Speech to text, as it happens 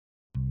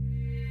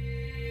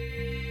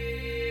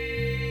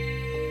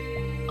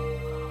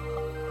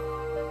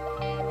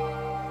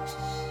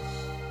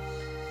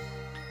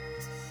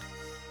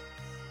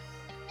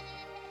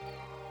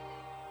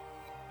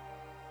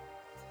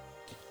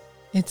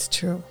It's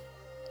true.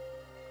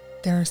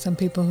 There are some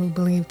people who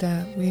believe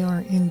that we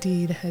are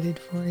indeed headed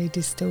for a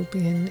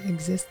dystopian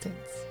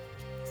existence.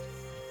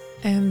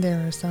 And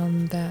there are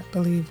some that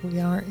believe we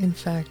are in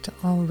fact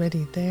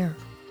already there,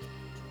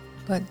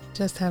 but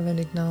just haven't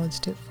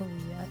acknowledged it fully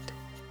yet.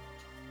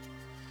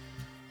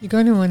 You're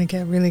going to want to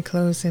get really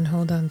close and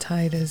hold on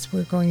tight as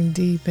we're going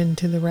deep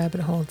into the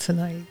rabbit hole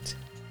tonight.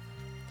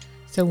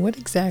 So what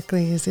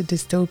exactly is a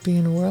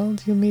dystopian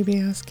world, you may be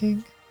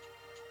asking?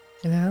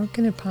 And how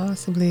can it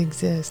possibly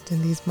exist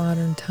in these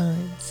modern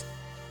times?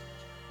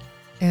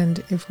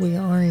 And if we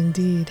are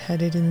indeed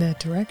headed in that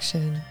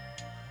direction,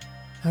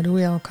 how do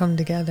we all come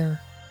together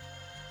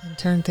and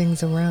turn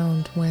things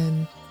around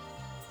when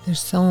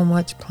there's so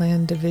much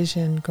planned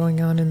division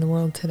going on in the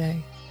world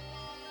today?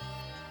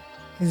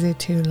 Is it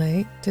too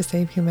late to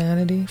save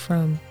humanity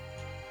from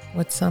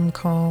what some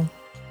call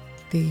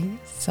the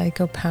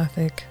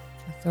psychopathic,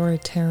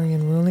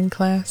 authoritarian ruling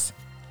class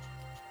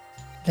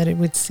that it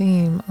would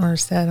seem are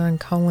set on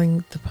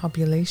culling the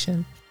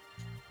population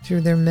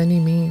through their many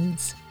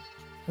means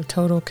of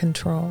total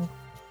control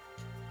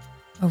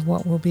of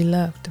what will be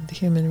left of the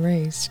human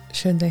race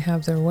should they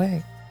have their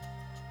way?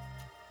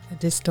 A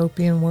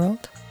dystopian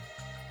world?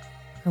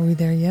 Are we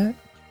there yet?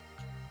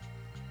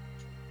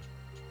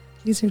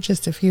 These are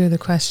just a few of the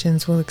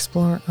questions we'll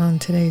explore on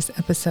today's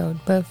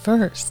episode. But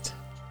first,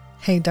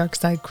 hey Dark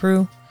Side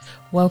crew,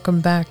 welcome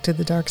back to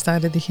the Dark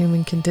Side of the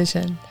Human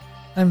Condition.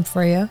 I'm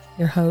Freya,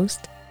 your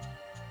host,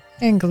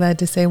 and glad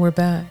to say we're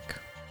back.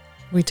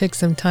 We took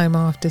some time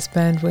off to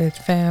spend with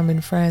fam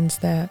and friends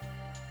that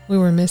we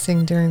were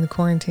missing during the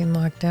quarantine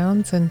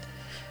lockdowns and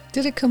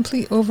did a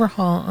complete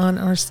overhaul on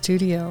our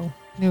studio.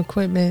 New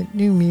equipment,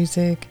 new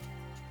music,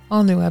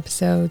 all new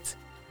episodes,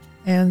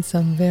 and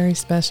some very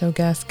special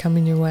guests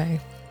coming your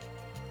way.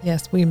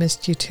 Yes, we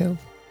missed you too.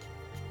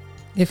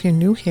 If you're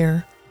new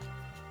here,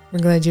 we're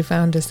glad you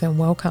found us and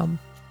welcome.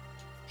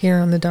 Here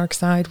on the Dark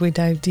Side, we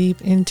dive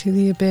deep into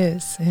the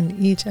abyss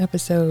in each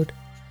episode,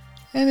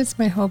 and it's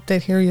my hope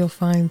that here you'll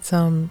find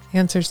some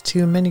answers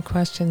to many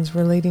questions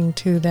relating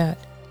to that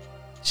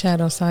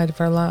shadow side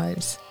of our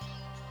lives.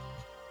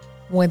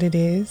 What it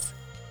is,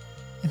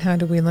 and how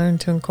do we learn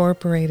to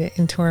incorporate it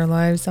into our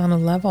lives on a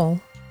level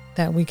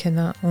that we can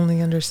not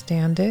only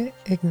understand it,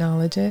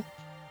 acknowledge it,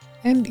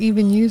 and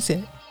even use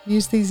it.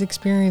 Use these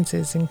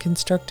experiences in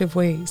constructive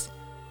ways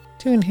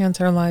to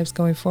enhance our lives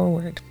going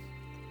forward.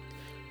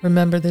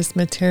 Remember, this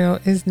material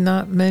is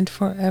not meant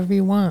for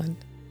everyone.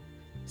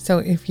 So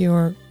if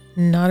you're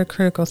not a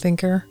critical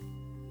thinker,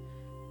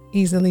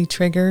 easily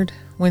triggered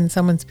when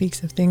someone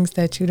speaks of things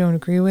that you don't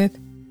agree with,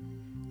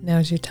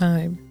 now's your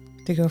time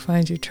to go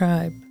find your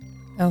tribe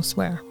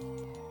elsewhere.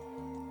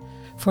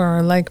 For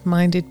our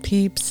like-minded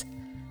peeps,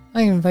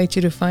 I invite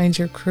you to find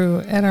your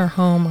crew at our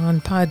home on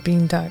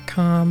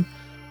podbean.com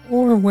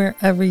or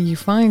wherever you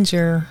find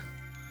your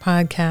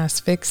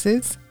podcast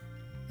fixes,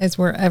 as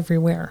we're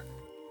everywhere.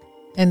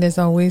 And as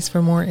always,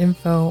 for more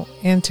info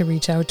and to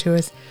reach out to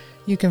us,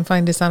 you can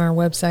find us on our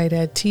website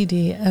at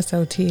tdsothc.com.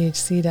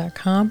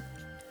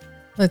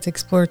 Let's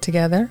explore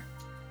together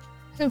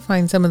and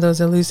find some of those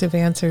elusive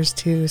answers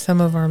to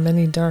some of our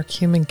many dark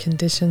human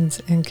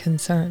conditions and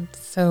concerns.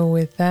 So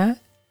with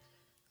that,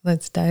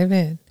 let's dive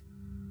in.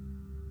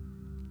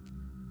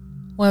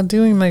 While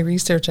doing my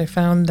research, I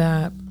found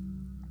that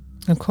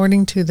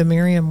according to the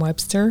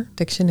Merriam-Webster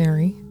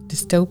dictionary,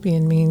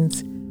 dystopian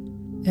means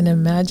an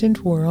imagined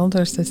world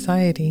or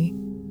society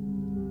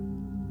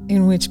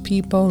in which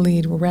people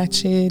lead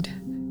wretched,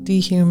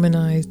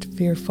 dehumanized,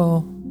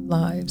 fearful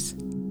lives.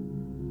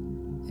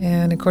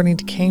 And according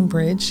to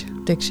Cambridge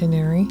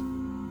Dictionary,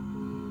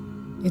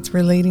 it's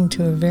relating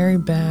to a very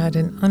bad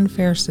and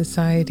unfair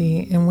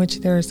society in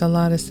which there is a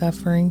lot of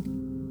suffering,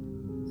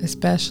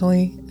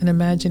 especially an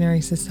imaginary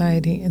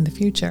society in the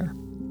future.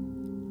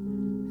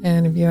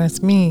 And if you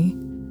ask me,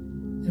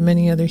 and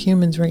many other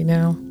humans right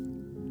now,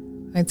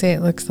 I'd say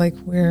it looks like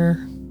we're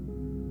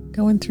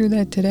going through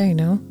that today,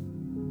 no?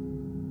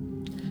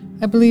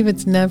 I believe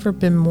it's never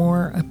been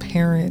more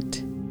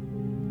apparent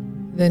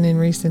than in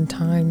recent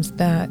times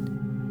that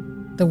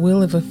the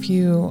will of a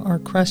few are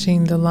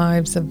crushing the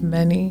lives of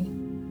many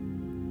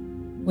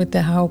with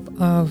the help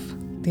of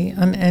the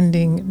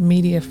unending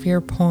media fear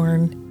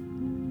porn,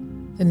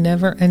 the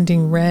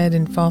never-ending red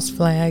and false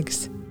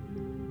flags.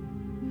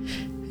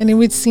 And it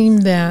would seem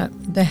that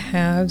the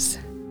haves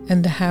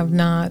and the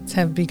have-nots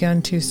have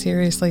begun to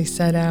seriously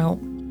set out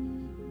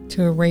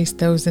to erase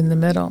those in the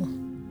middle,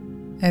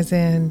 as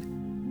in,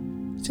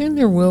 soon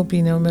there will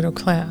be no middle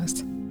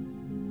class.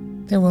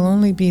 There will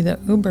only be the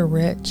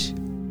uber-rich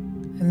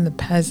and the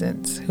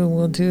peasants who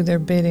will do their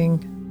bidding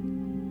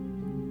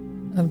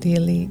of the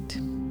elite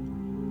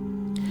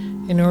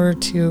in order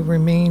to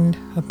remain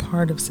a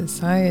part of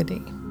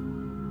society,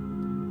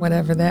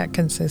 whatever that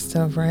consists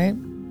of, right?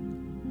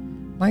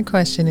 My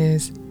question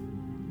is,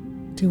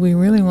 do we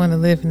really want to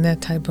live in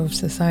that type of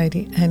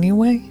society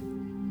anyway?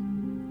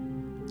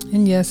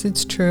 And yes,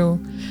 it's true,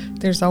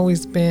 there's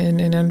always been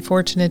an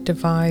unfortunate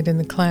divide in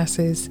the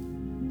classes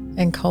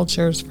and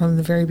cultures from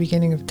the very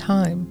beginning of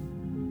time.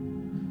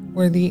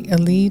 where the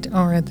elite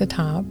are at the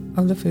top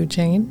of the food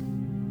chain.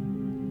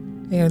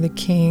 They are the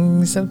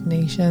kings of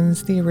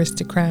nations, the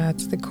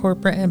aristocrats, the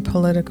corporate and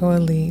political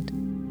elite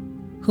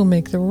who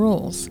make the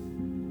rules,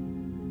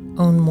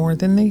 own more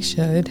than they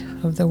should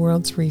of the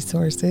world's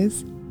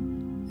resources,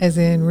 as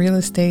in real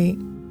estate,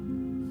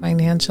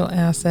 financial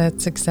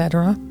assets,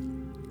 etc.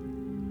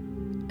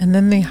 And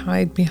then they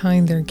hide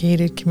behind their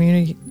gated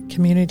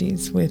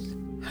communities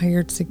with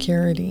hired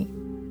security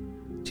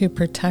to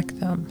protect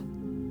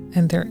them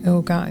and their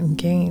ill-gotten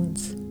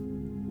gains.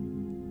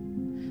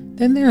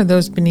 Then there are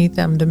those beneath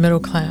them, the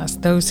middle class,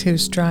 those who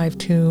strive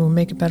to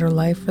make a better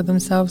life for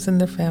themselves and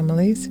their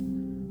families,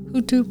 who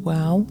do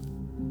well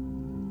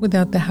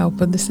without the help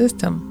of the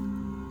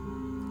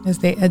system, as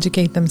they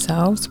educate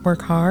themselves,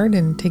 work hard,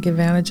 and take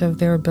advantage of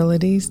their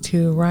abilities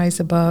to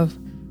rise above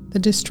the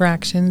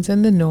distractions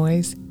and the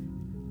noise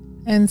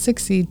and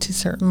succeed to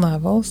certain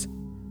levels.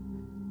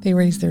 They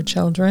raise their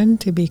children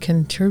to be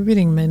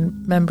contributing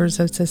members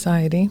of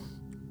society,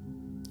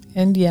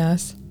 and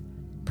yes,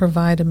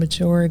 provide a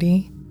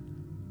majority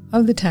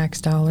of the tax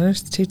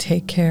dollars to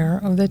take care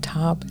of the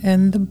top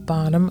and the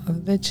bottom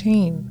of the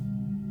chain.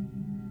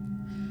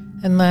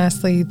 And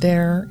lastly,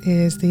 there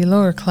is the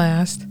lower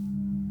class,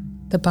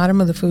 the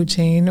bottom of the food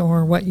chain,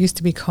 or what used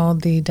to be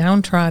called the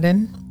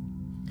downtrodden,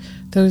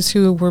 those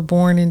who were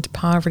born into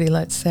poverty,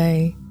 let's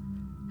say,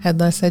 had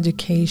less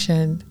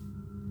education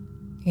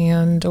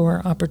and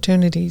or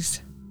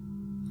opportunities,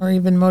 or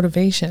even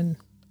motivation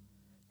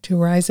to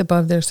rise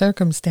above their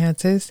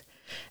circumstances,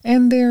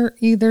 and they're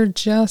either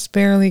just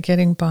barely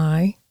getting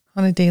by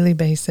on a daily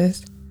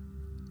basis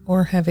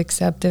or have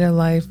accepted a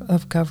life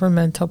of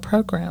governmental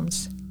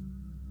programs,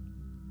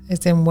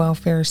 as in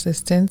welfare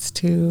assistance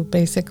to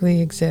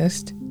basically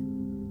exist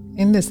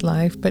in this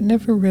life, but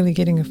never really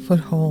getting a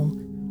foothold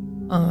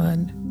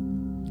on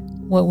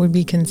what would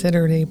be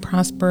considered a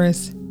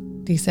prosperous,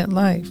 decent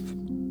life.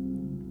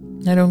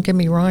 Now, don't get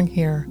me wrong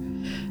here,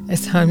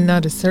 as I'm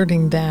not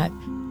asserting that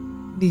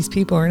these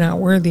people are not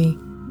worthy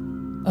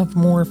of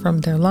more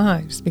from their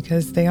lives,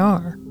 because they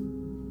are.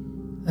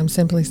 I'm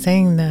simply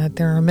saying that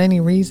there are many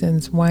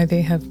reasons why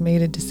they have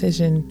made a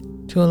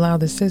decision to allow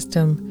the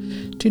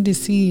system to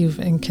deceive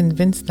and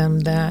convince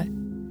them that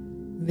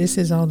this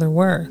is all they're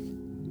worth,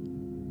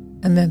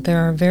 and that there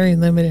are very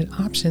limited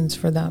options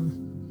for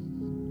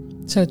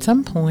them. So at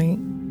some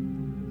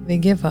point, they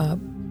give up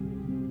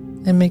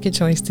and make a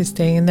choice to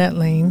stay in that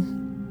lane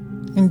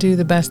and do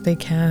the best they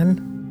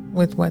can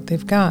with what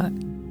they've got,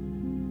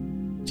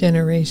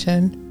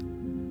 generation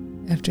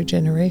after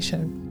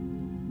generation.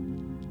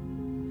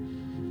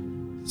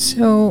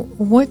 So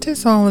what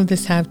does all of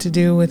this have to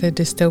do with a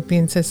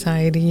dystopian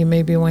society, you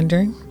may be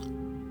wondering?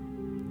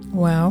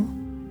 Well,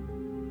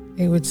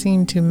 it would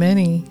seem to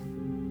many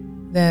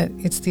that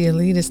it's the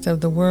elitist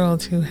of the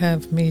world who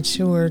have made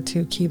sure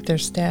to keep their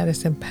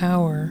status and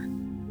power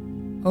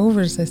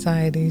over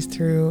societies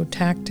through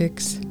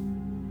tactics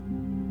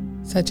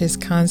such as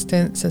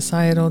constant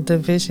societal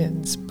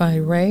divisions by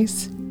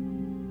race,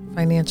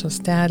 financial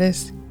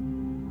status,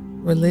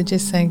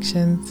 religious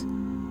sanctions,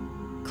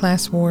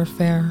 class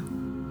warfare,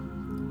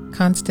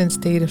 constant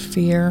state of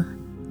fear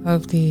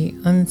of the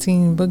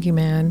unseen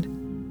boogeyman,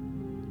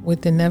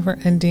 with the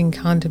never-ending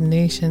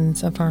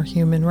condemnations of our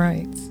human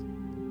rights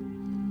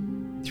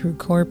through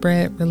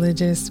corporate,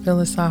 religious,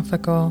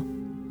 philosophical,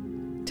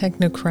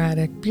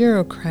 technocratic,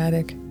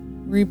 bureaucratic,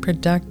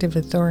 reproductive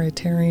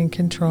authoritarian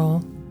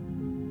control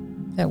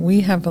that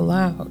we have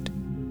allowed.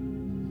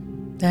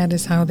 That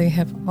is how they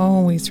have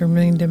always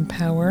remained in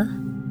power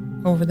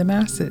over the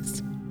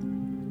masses.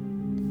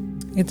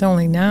 It's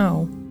only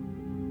now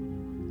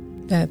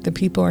that the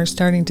people are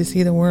starting to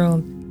see the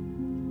world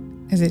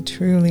as it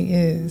truly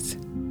is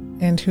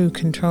and who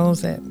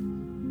controls it.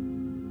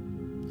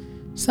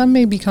 Some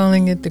may be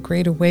calling it the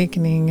Great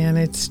Awakening, and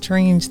it's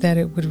strange that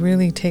it would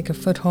really take a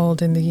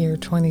foothold in the year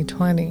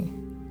 2020,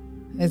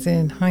 as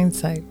in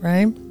hindsight,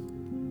 right?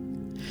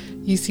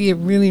 You see, it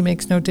really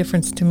makes no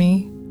difference to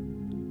me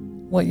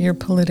what your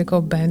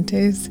political bent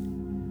is,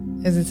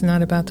 as it's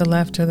not about the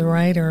left or the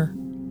right, or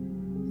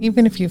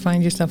even if you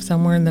find yourself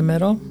somewhere in the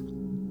middle.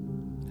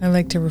 I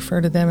like to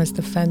refer to them as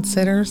the fence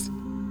sitters,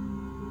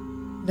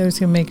 those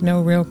who make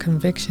no real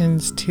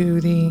convictions to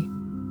the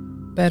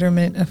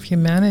betterment of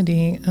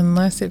humanity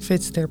unless it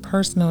fits their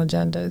personal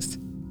agendas.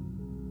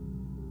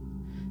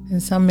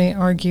 And some may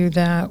argue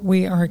that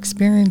we are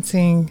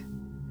experiencing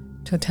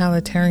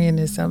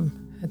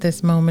totalitarianism at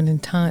this moment in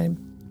time,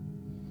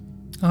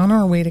 on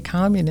our way to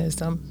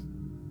communism,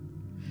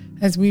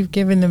 as we've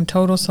given them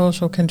total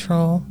social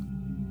control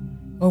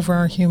over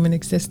our human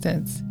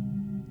existence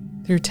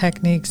through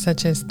techniques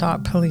such as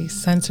thought police,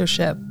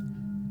 censorship,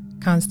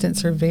 constant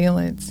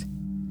surveillance,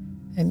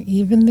 and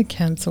even the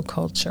cancel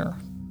culture.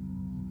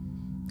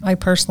 I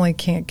personally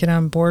can't get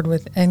on board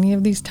with any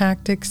of these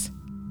tactics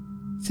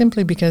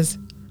simply because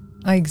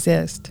I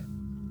exist,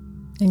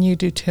 and you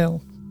do too.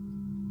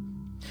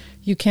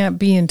 You can't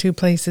be in two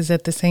places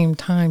at the same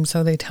time,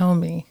 so they tell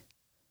me.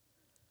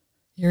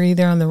 You're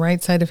either on the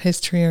right side of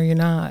history or you're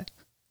not.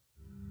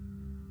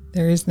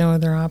 There is no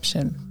other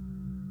option.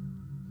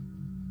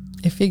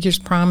 It figures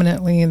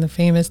prominently in the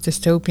famous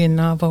dystopian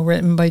novel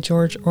written by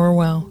George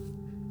Orwell,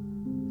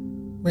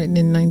 written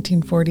in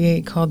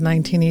 1948, called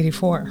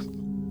 1984.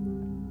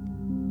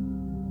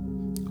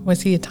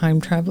 Was he a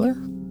time traveler?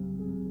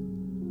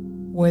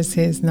 Was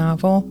his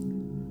novel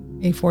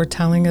a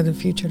foretelling of the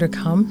future to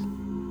come?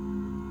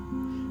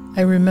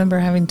 I remember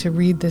having to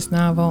read this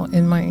novel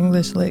in my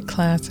English lit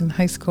class in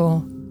high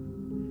school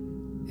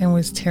and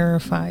was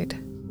terrified.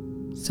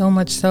 So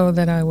much so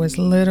that I was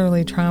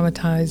literally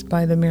traumatized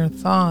by the mere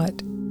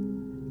thought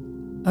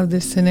of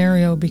this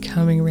scenario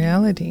becoming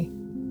reality.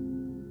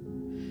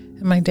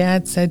 And my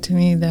dad said to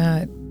me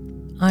that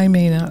I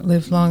may not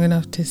live long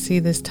enough to see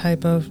this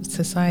type of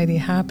society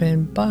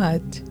happen,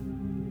 but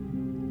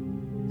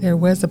there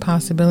was a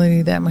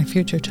possibility that my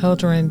future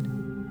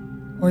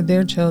children or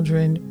their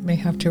children may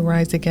have to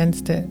rise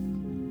against it.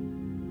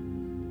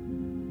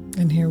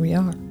 And here we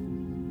are.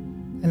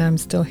 And I'm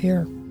still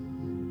here.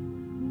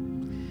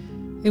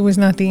 It was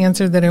not the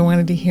answer that I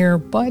wanted to hear,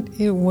 but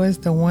it was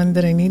the one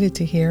that I needed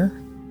to hear,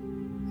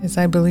 as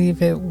I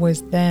believe it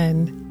was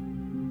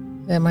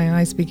then that my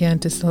eyes began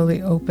to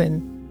slowly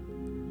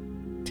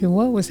open to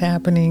what was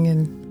happening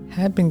and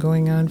had been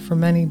going on for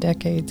many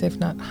decades, if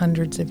not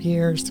hundreds of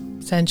years,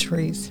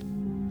 centuries.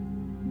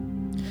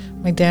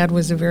 My dad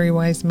was a very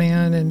wise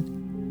man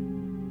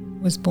and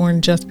was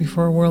born just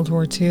before World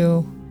War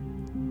II.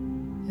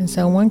 And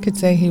so one could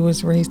say he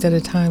was raised at a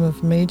time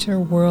of major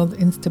world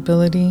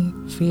instability,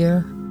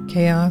 fear,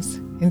 chaos,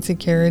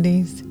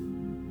 insecurities.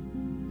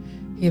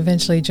 He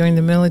eventually joined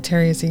the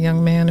military as a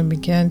young man and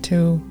began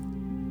to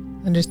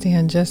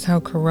understand just how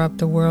corrupt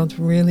the world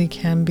really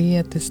can be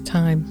at this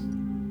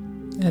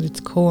time, at its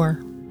core.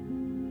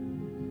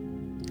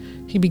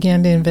 He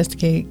began to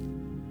investigate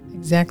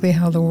exactly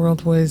how the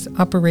world was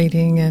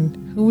operating and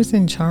who was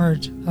in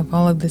charge of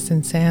all of this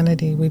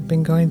insanity we've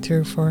been going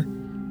through for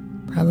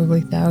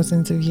probably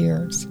thousands of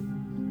years.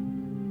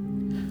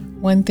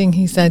 One thing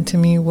he said to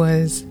me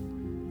was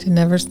to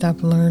never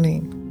stop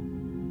learning,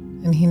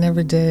 and he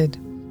never did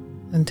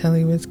until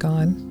he was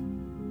gone.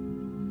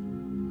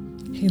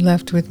 He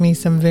left with me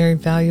some very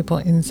valuable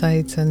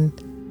insights and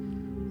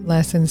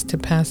lessons to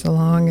pass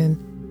along, and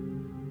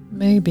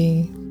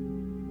maybe,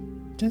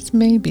 just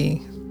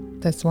maybe,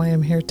 that's why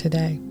I'm here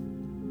today.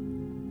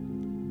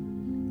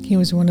 He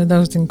was one of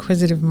those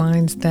inquisitive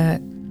minds that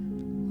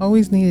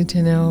always needed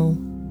to know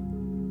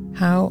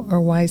how or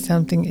why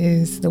something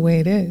is the way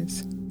it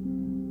is.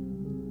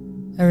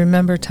 I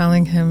remember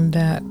telling him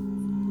that,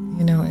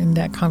 in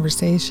that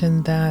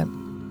conversation, that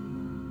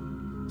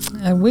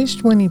I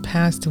wished when he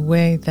passed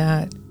away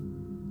that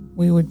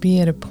we would be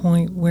at a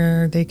point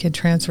where they could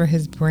transfer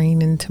his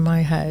brain into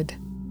my head,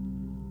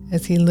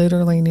 as he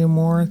literally knew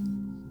more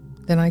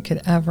than I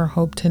could ever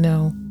hope to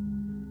know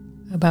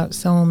about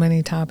so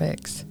many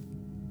topics.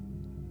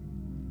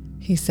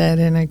 He said,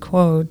 and I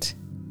quote,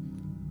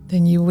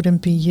 "Then you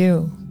wouldn't be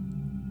you,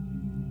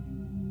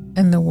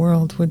 and the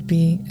world would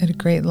be at a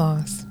great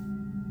loss."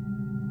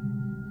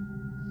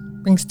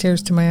 Brings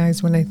tears to my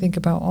eyes when I think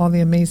about all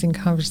the amazing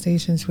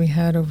conversations we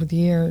had over the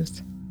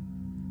years.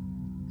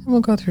 And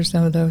we'll go through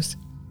some of those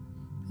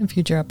in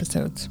future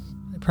episodes,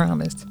 I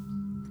promise.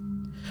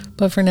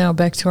 But for now,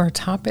 back to our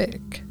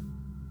topic.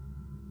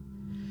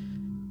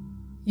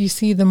 You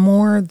see, the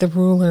more the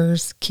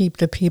rulers keep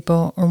the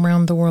people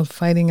around the world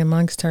fighting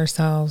amongst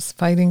ourselves,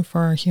 fighting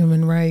for our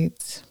human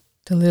rights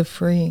to live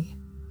free,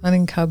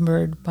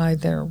 unencumbered by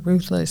their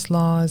ruthless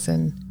laws,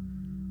 and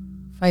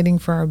fighting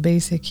for our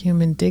basic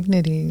human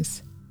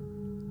dignities,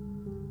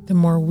 the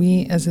more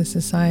we as a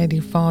society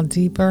fall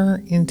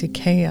deeper into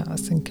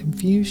chaos and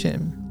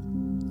confusion,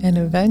 and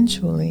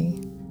eventually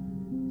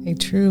a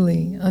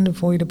truly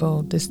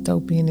unavoidable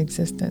dystopian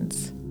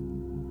existence.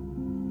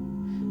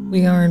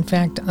 We are in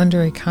fact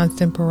under a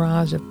constant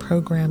barrage of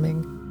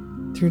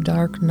programming through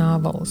dark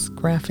novels,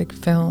 graphic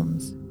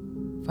films,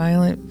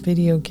 violent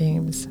video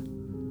games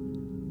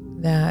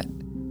that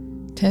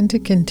tend to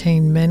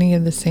contain many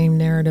of the same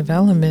narrative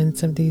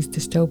elements of these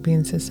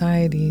dystopian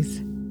societies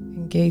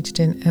engaged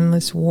in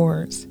endless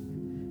wars,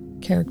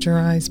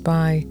 characterized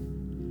by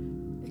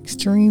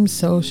extreme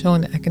social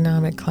and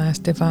economic class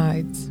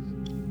divides,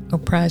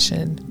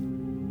 oppression,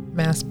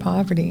 mass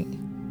poverty,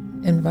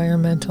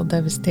 environmental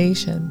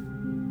devastation,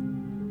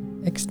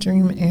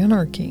 extreme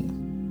anarchy,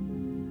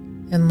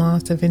 and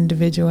loss of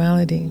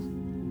individuality,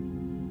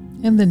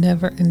 and the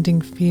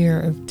never-ending fear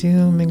of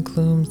doom and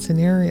gloom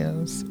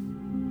scenarios.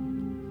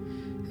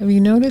 Have you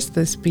noticed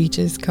the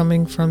speeches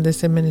coming from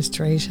this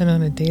administration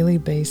on a daily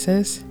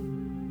basis?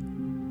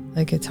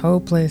 Like it's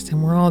hopeless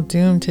and we're all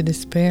doomed to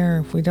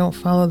despair if we don't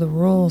follow the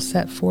rules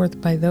set forth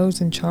by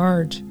those in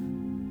charge,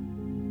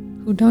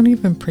 who don't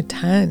even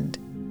pretend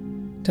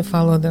to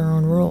follow their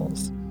own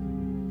rules.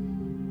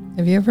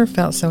 Have you ever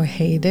felt so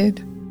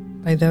hated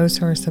by those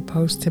who are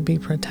supposed to be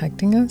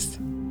protecting us?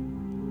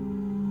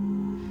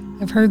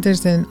 I've heard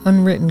there's an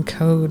unwritten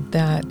code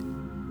that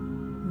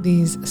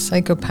these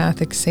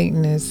psychopathic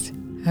Satanists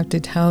have to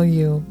tell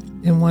you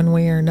in one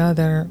way or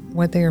another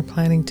what they are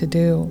planning to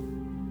do,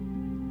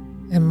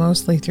 and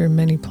mostly through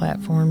many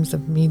platforms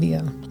of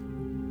media,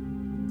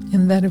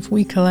 and that if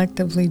we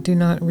collectively do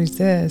not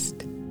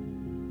resist,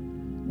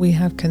 we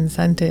have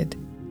consented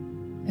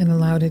and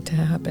allowed it to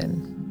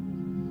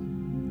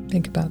happen.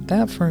 Think about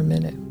that for a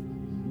minute.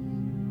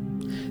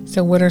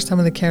 So what are some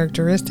of the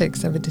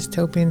characteristics of a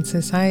dystopian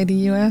society,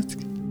 you ask?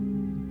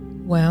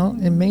 Well,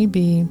 it may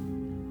be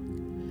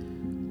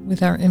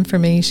with our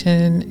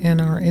information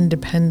and our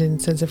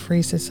independence as a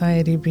free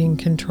society being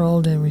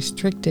controlled and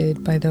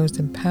restricted by those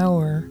in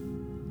power.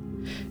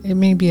 It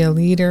may be a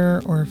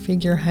leader or a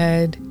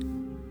figurehead,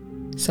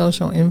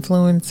 social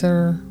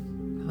influencer,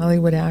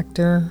 Hollywood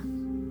actor,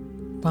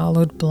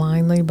 followed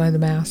blindly by the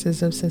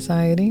masses of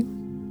society.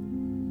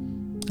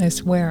 I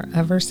swear,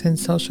 ever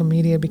since social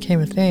media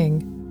became a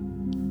thing,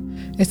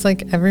 it's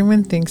like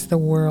everyone thinks the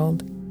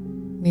world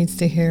needs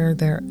to hear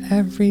their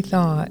every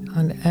thought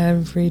on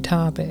every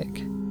topic,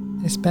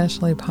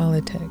 especially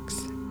politics,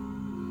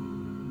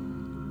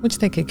 which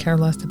they could care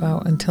less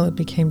about until it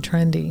became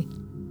trendy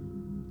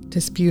to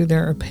spew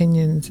their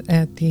opinions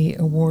at the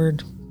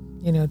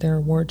their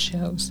award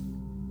shows.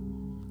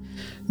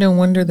 No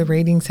wonder the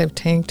ratings have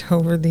tanked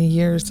over the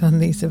years on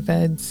these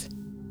events.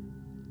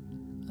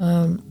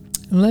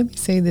 Let me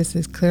say this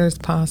as clear as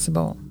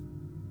possible.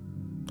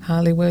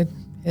 Hollywood,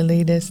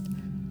 elitist,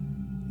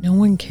 no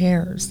one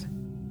cares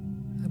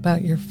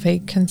about your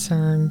fake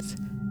concerns,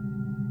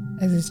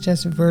 as it's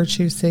just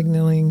virtue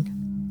signaling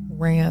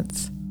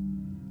rants,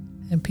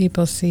 and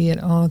people see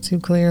it all too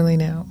clearly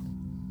now.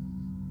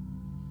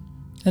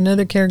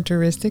 Another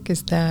characteristic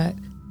is that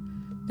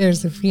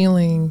there's a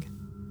feeling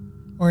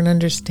or an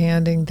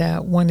understanding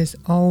that one is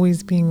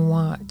always being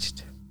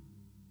watched.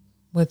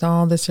 With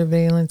all the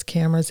surveillance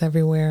cameras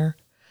everywhere,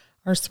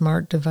 our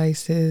smart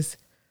devices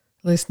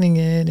listening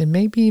in and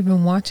maybe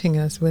even watching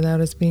us without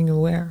us being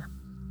aware.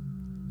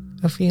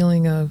 A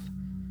feeling of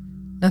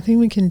nothing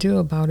we can do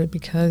about it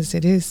because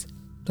it is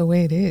the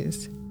way it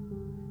is.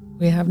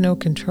 We have no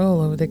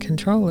control over the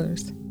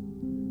controllers.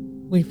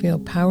 We feel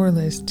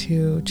powerless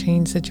to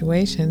change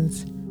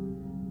situations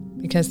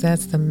because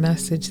that's the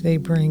message they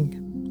bring.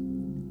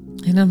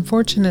 And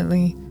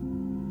unfortunately,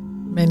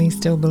 many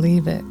still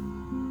believe it.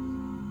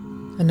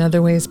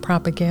 Another way is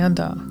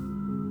propaganda.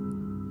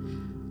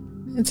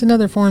 It's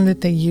another form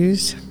that they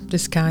use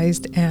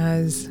disguised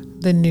as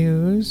the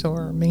news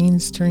or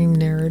mainstream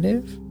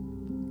narrative.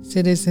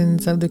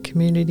 Citizens of the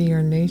community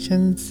or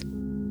nations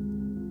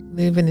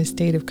live in a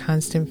state of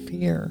constant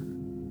fear,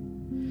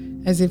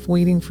 as if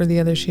waiting for the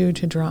other shoe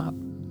to drop,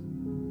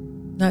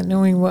 not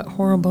knowing what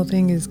horrible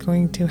thing is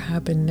going to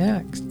happen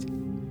next.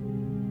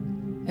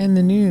 And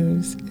the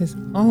news is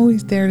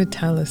always there to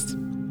tell us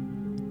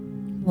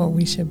what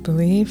we should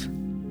believe,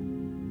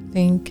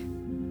 think,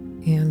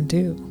 and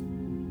do.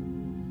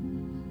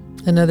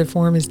 Another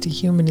form is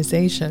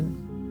dehumanization.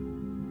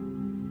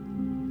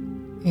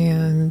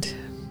 And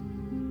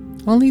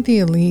only the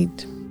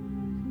elite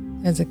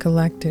as a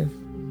collective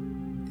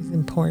is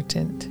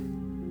important.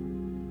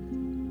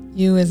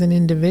 You as an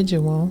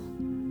individual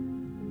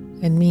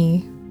and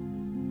me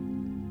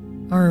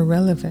are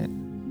irrelevant.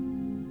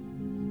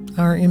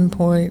 Our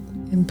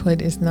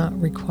input is not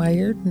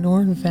required,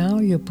 nor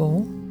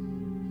valuable,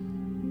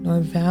 nor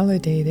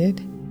validated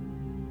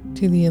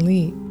to the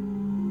elite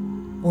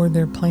or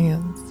their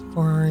plans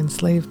for our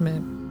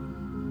enslavement.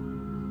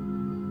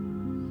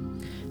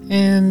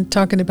 And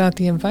talking about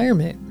the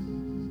environment,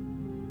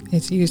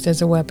 it's used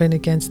as a weapon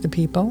against the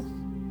people,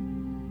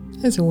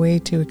 as a way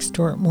to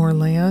extort more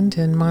land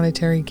and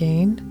monetary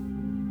gain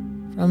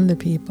from the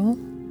people,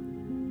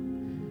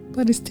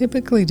 but it's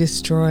typically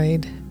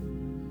destroyed,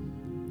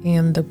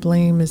 and the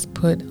blame is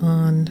put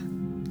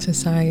on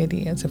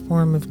society as a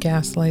form of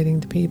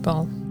gaslighting the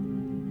people.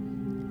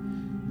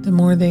 The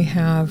more they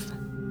have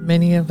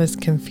many of us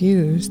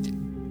confused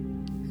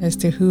as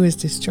to who is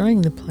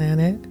destroying the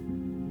planet,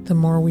 the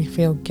more we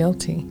feel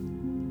guilty,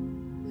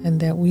 and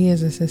that we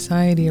as a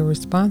society are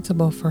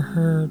responsible for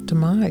her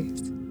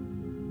demise,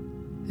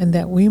 and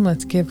that we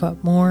must give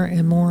up more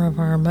and more of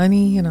our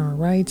money and our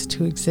rights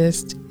to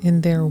exist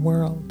in their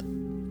world.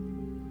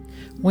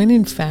 When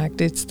in fact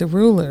it's the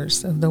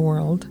rulers of the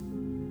world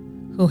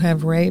who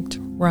have raped,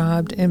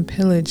 robbed, and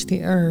pillaged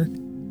the earth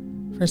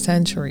for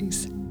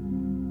centuries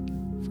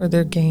for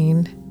their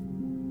gain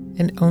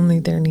and only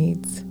their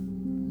needs.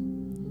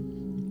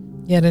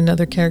 Yet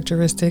another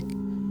characteristic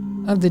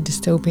of the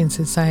dystopian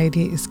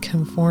society is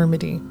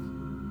conformity.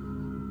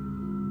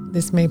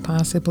 This may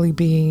possibly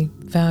be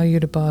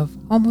valued above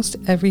almost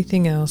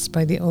everything else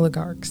by the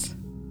oligarchs.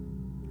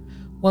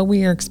 What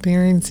we are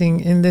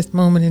experiencing in this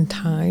moment in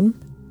time,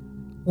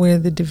 where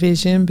the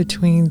division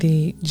between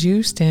the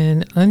juiced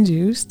and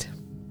unjuiced,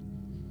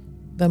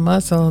 the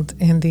muzzled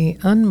and the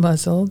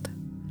unmuzzled,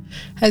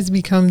 has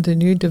become the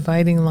new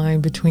dividing line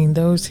between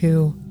those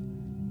who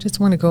just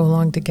want to go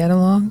along to get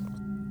along,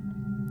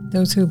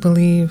 those who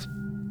believe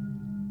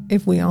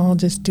if we all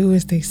just do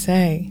as they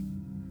say,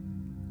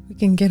 we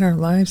can get our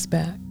lives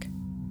back.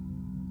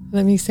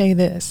 Let me say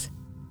this,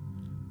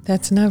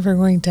 that's never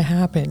going to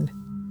happen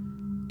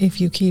if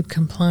you keep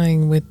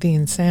complying with the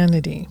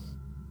insanity.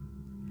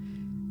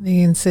 They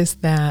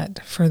insist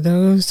that for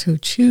those who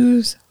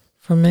choose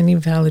for many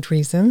valid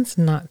reasons,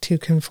 not to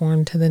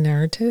conform to the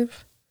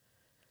narrative,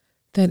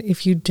 that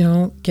if you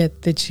don't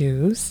get the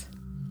Jews,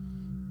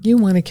 you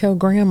want to kill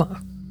grandma.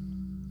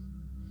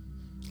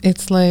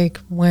 It's like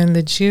when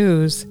the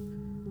Jews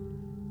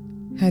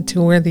had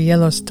to wear the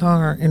yellow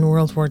star in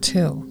World War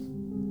II.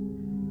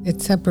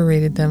 It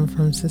separated them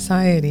from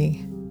society.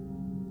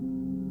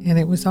 And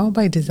it was all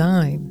by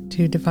design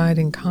to divide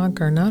and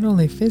conquer, not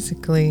only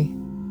physically,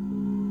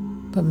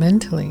 but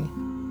mentally.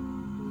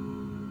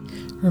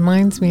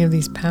 Reminds me of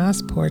these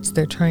passports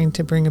they're trying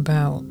to bring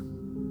about.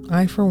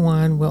 I, for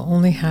one, will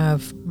only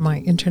have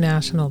my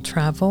international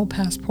travel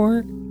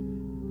passport.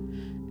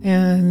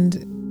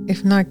 And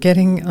if not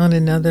getting on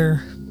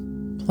another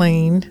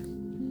plane,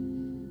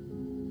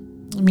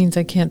 it means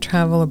I can't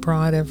travel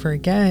abroad ever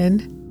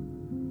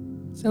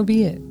again, so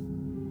be it.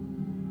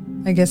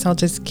 I guess I'll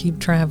just keep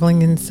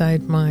traveling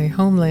inside my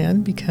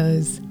homeland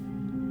because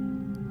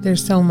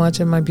there's so much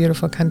of my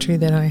beautiful country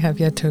that I have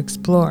yet to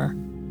explore.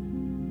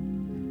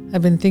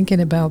 I've been thinking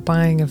about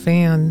buying a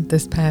van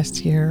this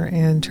past year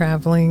and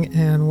traveling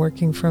and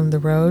working from the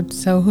road,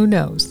 so who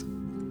knows?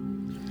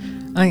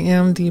 I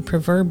am the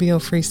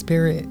proverbial free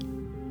spirit,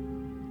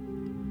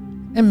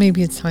 and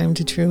maybe it's time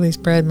to truly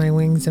spread my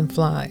wings and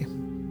fly.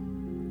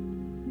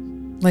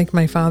 Like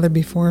my father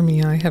before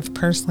me, I have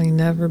personally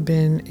never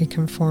been a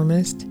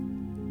conformist,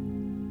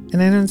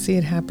 and I don't see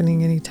it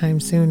happening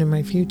anytime soon in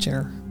my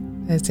future,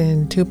 as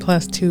in 2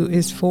 + 2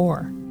 is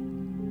 4.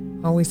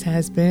 Always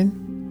has been,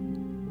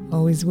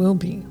 always will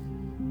be.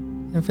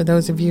 And for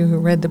those of you who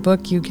read the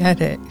book, you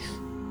get it.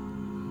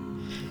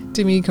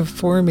 To me,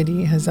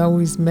 conformity has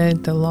always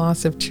meant the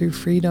loss of true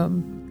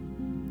freedom,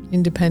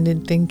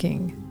 independent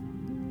thinking,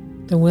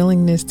 the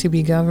willingness to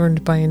be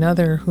governed by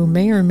another who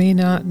may or may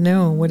not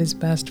know what is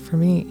best for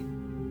me.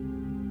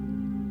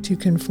 To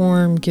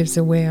conform gives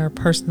away our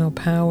personal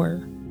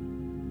power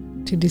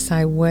to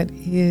decide what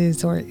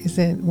is or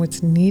isn't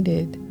what's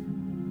needed,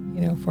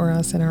 for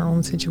us in our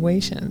own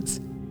situations.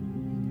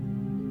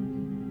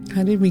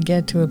 How did we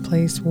get to a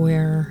place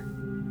where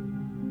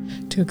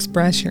to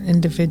express your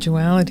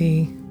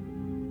individuality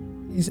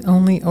is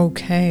only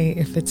okay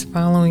if it's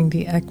following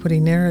the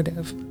equity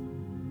narrative?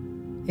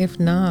 If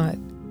not,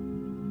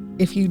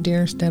 if you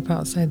dare step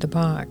outside the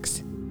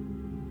box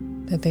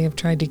that they have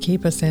tried to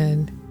keep us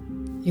in,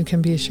 you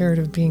can be assured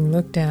of being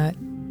looked at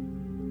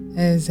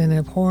as an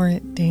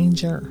abhorrent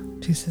danger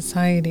to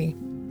society,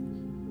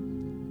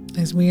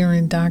 as we are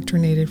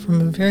indoctrinated from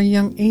a very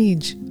young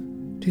age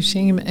to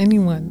shame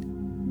anyone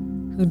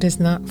who does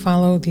not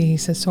follow the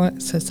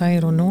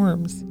societal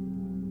norms.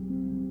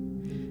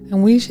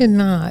 And we should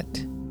not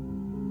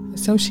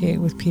associate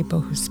with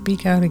people who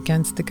speak out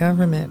against the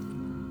government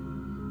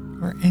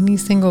or any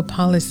single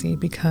policy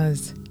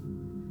because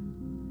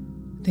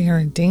they are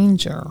a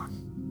danger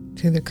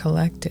to the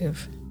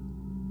collective,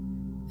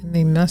 and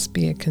they must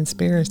be a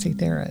conspiracy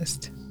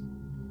theorist.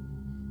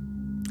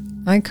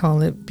 I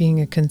call it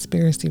being a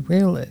conspiracy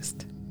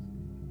realist.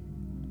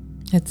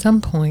 At some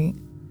point,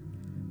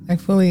 I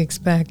fully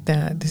expect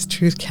that this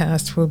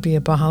truthcast will be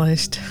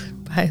abolished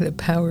by the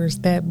powers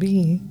that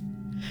be,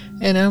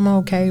 and I'm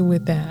okay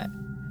with that.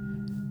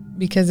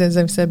 Because as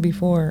I've said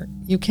before,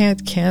 you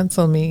can't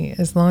cancel me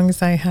as long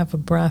as I have a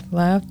breath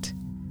left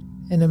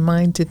and a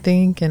mind to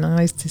think and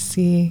eyes to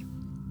see.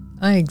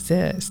 I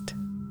exist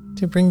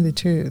to bring the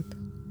truth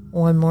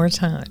one more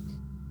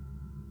time.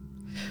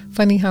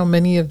 Funny how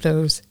many of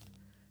those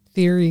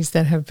theories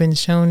that have been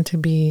shown to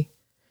be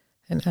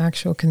an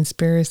actual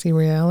conspiracy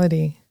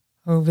reality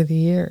over the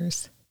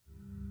years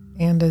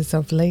and as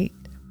of late.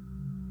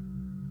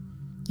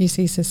 You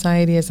see,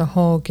 society as a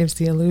whole gives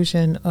the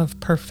illusion of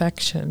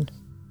perfection,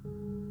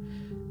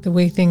 the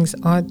way things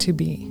ought to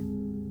be.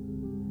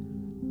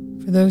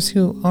 For those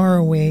who are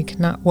awake,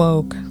 not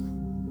woke,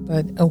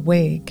 but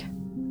awake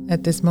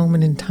at this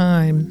moment in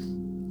time,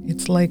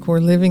 it's like we're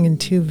living in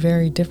two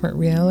very different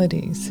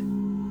realities.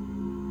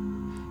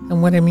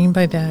 And what I mean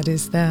by that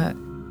is that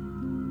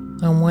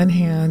on one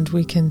hand,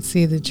 we can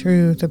see the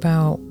truth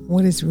about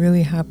what is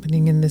really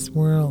happening in this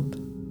world.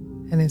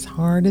 And as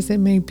hard as it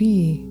may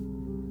be,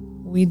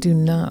 we do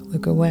not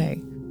look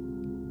away.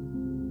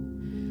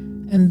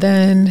 And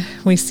then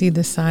we see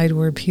the side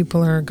where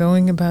people are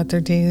going about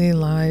their daily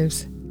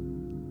lives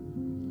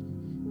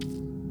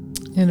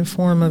in a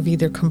form of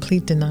either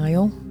complete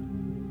denial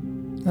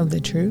of the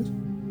truth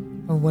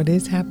or what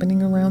is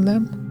happening around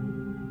them,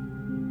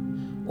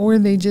 or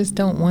they just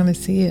don't want to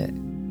see it,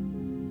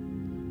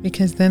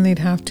 because then they'd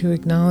have to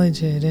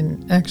acknowledge it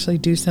and actually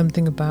do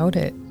something about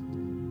it.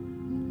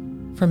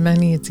 For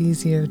many, it's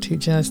easier to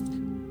just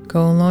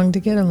go along to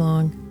get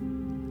along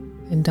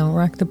and don't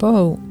rock the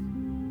boat,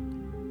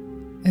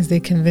 as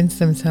they convince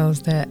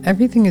themselves that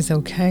everything is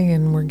okay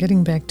and we're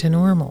getting back to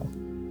normal.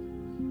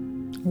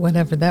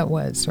 Whatever that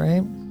was,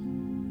 right?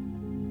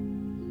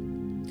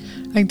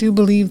 I do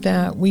believe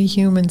that we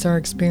humans are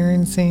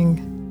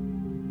experiencing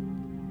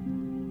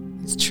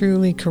it's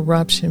truly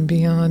corruption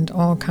beyond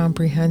all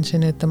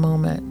comprehension at the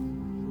moment.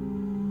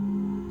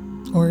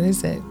 Or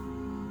is it?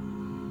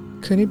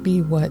 Could it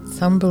be what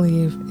some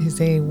believe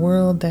is a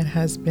world that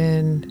has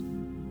been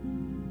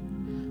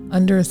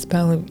under a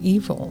spell of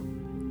evil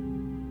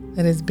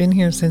that has been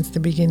here since the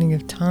beginning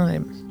of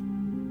time?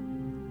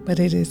 But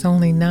it is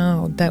only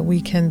now that we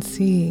can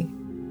see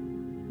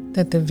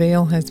that the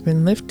veil has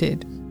been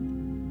lifted,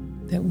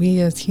 that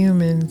we as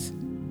humans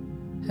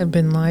have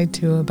been lied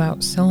to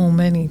about so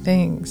many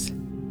things,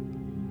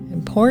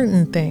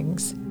 important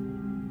things,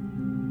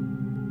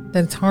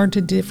 that it's hard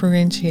to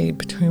differentiate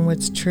between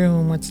what's true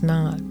and what's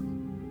not.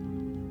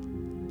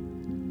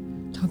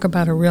 Talk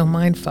about a real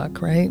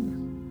mindfuck, right?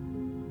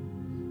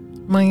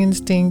 My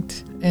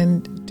instinct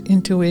and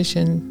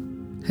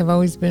intuition have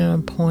always been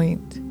on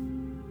point.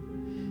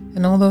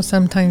 And although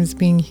sometimes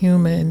being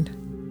human,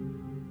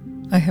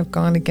 I have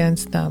gone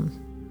against them.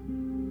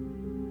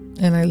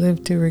 And I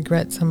live to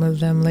regret some of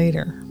them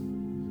later.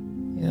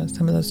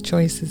 Some of those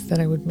choices that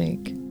I would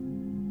make.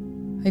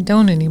 I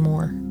don't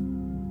anymore.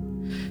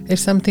 If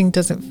something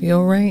doesn't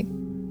feel right,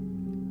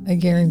 I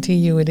guarantee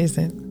you it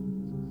isn't.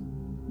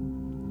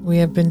 We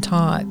have been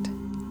taught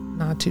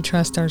not to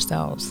trust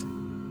ourselves,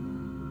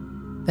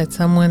 that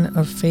someone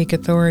of fake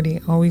authority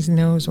always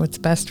knows what's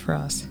best for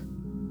us.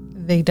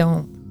 They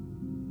don't.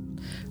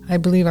 I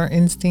believe our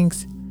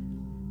instincts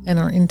and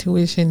our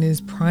intuition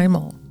is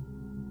primal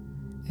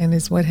and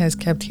is what has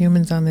kept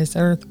humans on this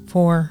earth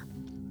for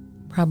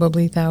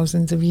probably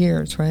thousands of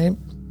years, right?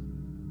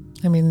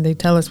 I mean, they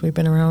tell us we've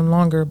been around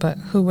longer, but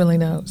who really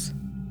knows?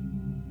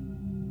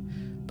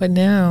 But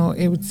now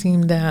it would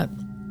seem that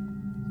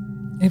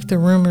if the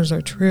rumors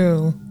are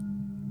true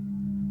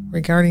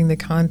regarding the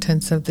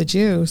contents of the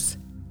juice,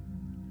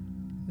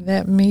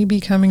 that may be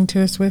coming to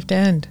a swift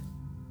end.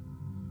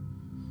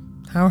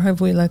 How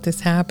have we let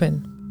this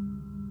happen?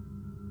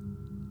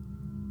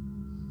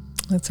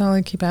 That's all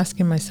I keep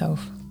asking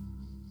myself.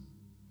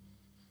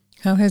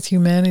 How has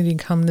humanity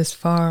come this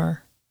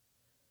far?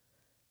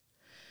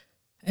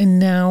 And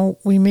now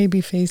we may be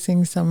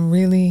facing some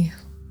really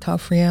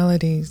tough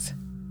realities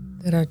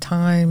that our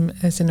time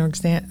as an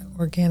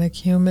organic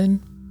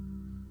human,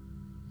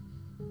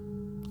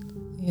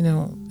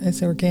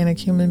 as organic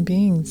human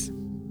beings,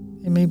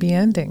 it may be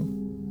ending.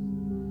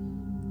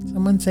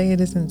 Someone say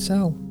it isn't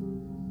so.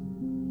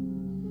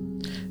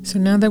 So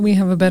now that we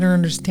have a better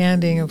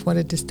understanding of what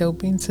a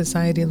dystopian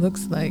society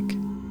looks like,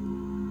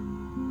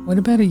 what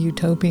about a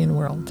utopian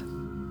world?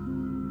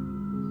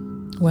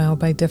 Well,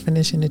 by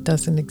definition, it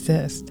doesn't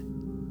exist.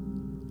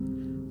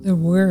 The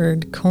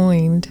word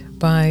coined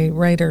by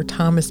writer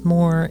Thomas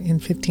More in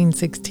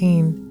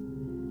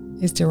 1516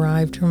 is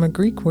derived from a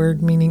Greek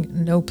word meaning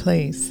no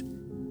place.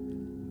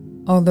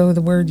 Although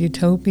the word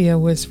utopia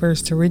was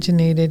first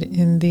originated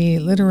in the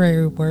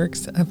literary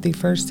works of the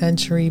 1st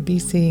century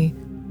BC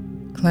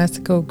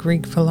classical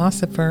Greek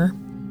philosopher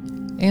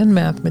and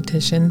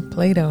mathematician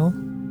Plato,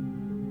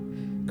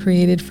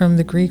 created from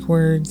the Greek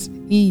words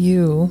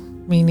eu,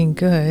 meaning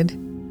good,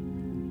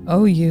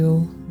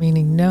 ou,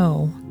 meaning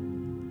no,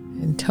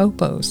 and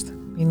topos,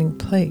 meaning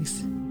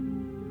place.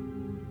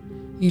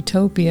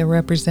 Utopia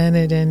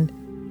represented an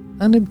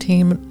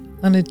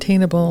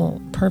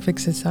unattainable perfect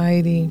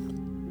society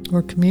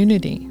or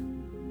community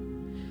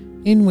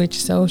in which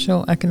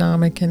social,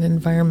 economic, and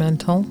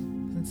environmental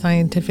and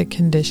scientific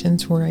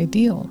conditions were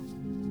ideal.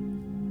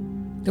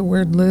 The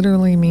word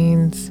literally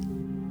means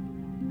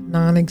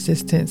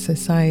non-existent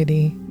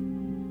society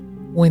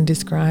when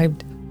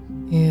described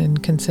in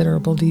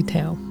considerable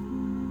detail.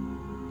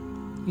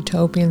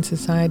 Utopian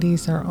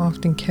societies are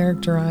often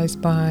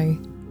characterized by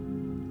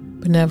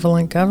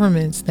benevolent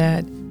governments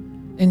that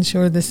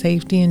ensure the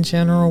safety and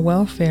general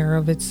welfare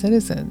of its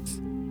citizens.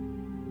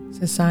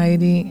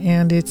 Society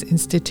and its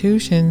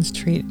institutions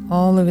treat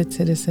all of its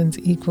citizens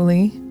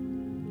equally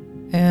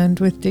and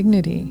with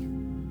dignity.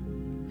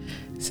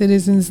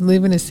 Citizens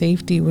live in a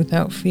safety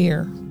without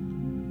fear.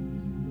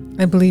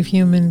 I believe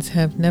humans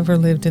have never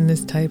lived in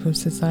this type of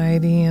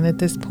society, and at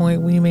this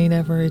point we may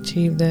never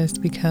achieve this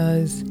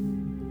because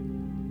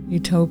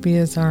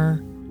utopias are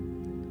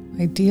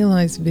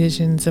idealized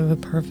visions of a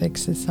perfect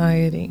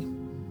society.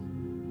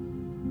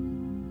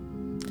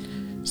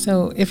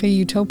 So if a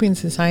utopian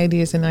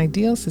society is an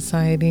ideal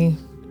society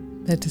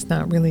that does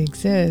not really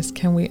exist,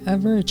 can we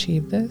ever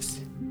achieve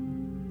this?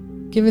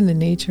 Given the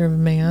nature of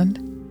man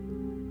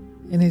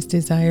and his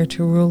desire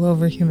to rule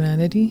over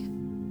humanity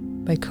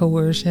by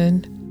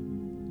coercion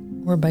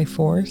or by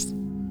force?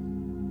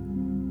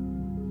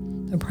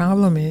 The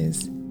problem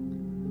is,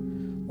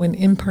 when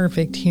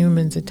imperfect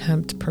humans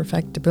attempt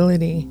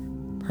perfectibility,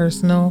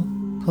 personal,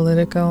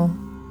 political,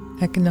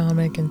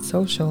 economic, and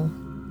social,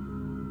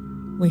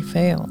 we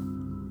fail.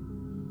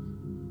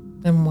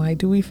 And why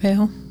do we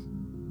fail?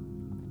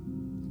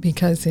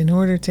 Because in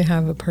order to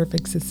have a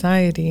perfect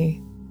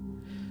society,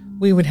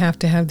 we would have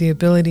to have the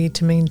ability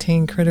to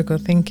maintain critical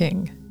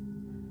thinking,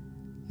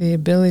 the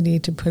ability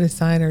to put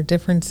aside our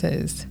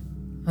differences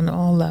on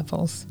all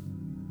levels,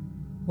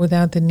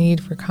 without the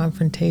need for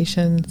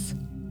confrontations,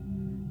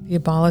 the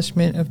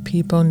abolishment of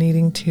people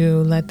needing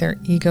to let their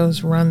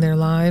egos run their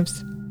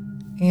lives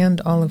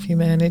and all of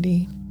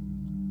humanity.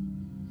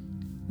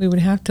 we would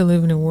have to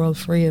live in a world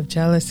free of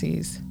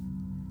jealousies,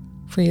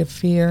 free of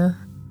fear,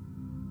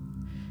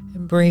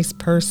 embrace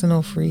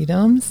personal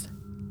freedoms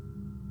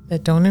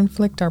that don't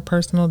inflict our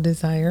personal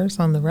desires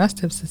on the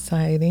rest of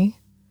society,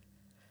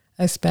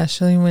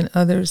 especially when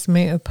others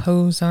may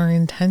oppose our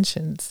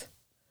intentions,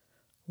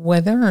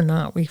 whether or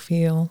not we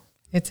feel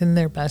it's in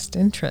their best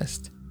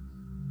interest.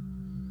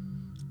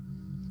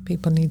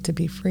 People need to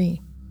be free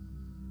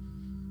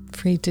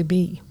to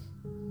be.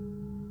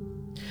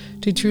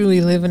 To truly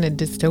live in a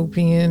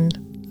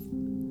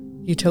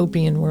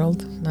utopian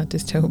world, not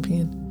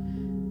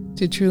dystopian.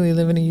 To truly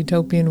live in a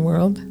utopian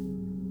world,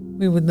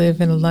 we would live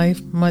in a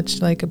life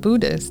much like a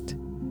Buddhist,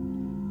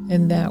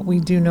 in that we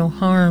do no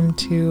harm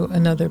to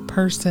another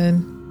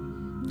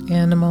person,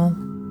 animal,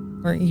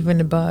 or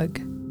even a bug.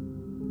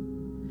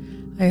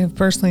 I have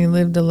personally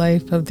lived the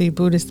life of the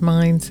Buddhist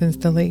mind since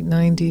the late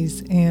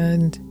 90s,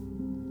 and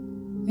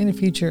in a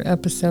future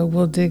episode,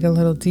 we'll dig a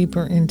little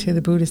deeper into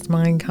the Buddhist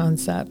mind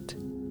concept.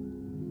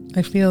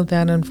 I feel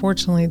that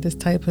unfortunately this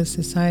type of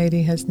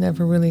society has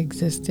never really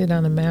existed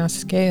on a mass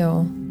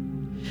scale,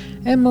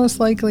 and most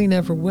likely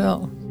never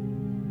will,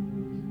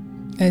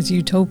 as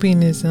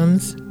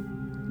utopianisms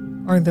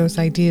are those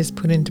ideas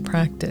put into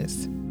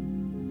practice.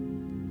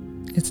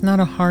 It's not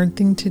a hard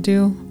thing to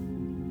do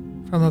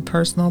from a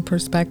personal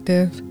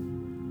perspective,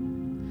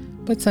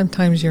 but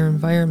sometimes your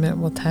environment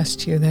will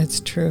test you,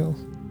 that's true.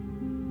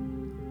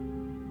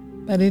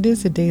 But it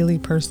is a daily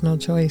personal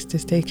choice to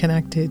stay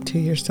connected to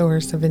your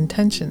source of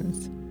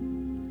intentions.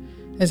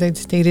 As I'd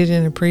stated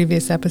in a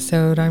previous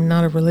episode, I'm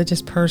not a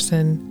religious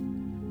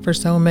person for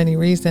so many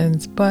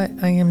reasons, but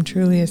I am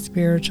truly a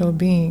spiritual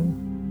being.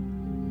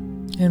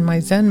 And my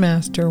Zen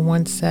master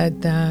once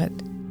said that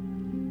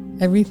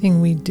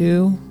everything we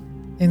do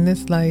in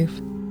this life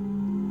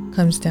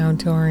comes down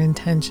to our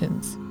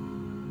intentions.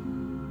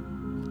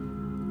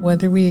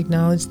 Whether we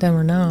acknowledge them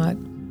or not,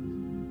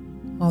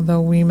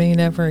 although we may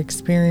never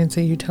experience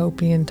a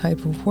utopian type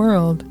of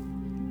world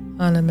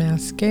on a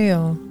mass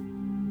scale,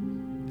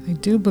 I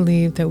do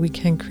believe that we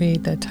can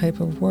create that type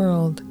of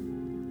world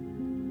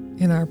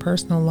in our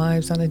personal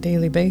lives on a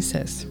daily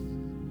basis.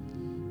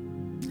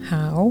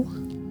 How?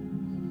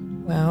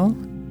 Well,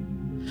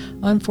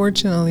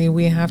 unfortunately,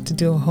 we have to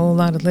do a whole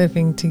lot of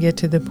living to get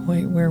to the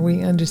point where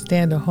we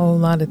understand a whole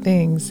lot of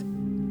things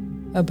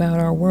about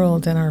our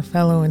world and our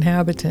fellow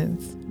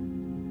inhabitants,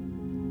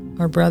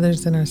 our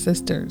brothers and our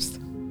sisters.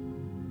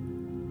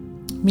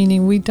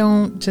 Meaning we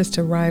don't just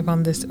arrive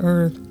on this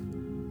earth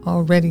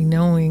already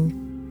knowing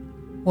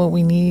what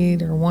we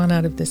need or want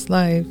out of this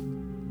life.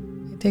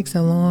 It takes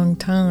a long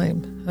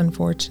time,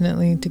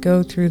 unfortunately, to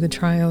go through the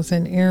trials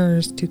and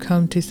errors to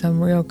come to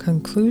some real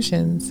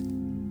conclusions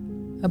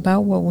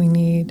about what we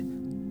need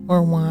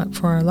or want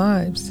for our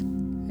lives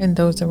and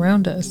those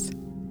around us.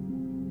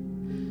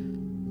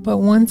 But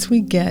once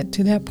we get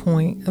to that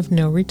point of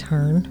no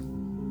return,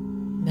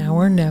 now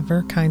or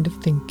never kind of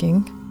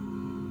thinking,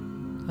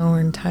 our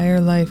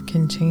entire life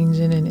can change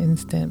in an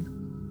instant.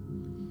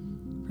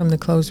 From the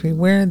clothes we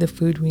wear, the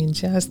food we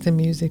ingest, the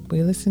music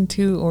we listen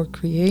to or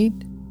create.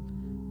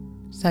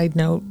 Side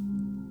note,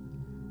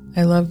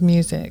 I love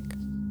music.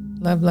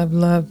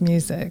 Love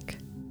music.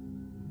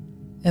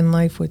 And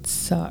life would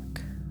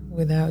suck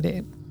without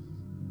it.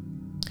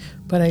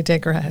 But I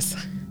digress.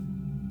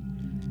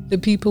 The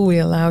people we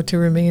allow to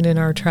remain in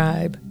our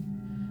tribe,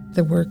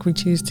 the work we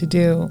choose to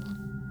do,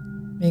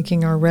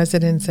 making our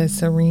residence as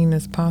serene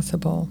as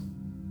possible,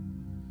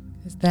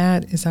 as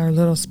that is our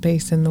little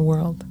space in the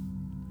world,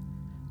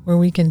 where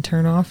we can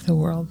turn off the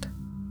world,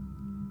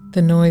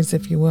 the noise,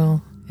 if you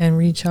will, and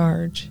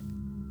recharge.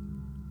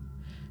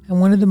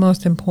 And one of the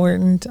most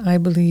important, I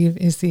believe,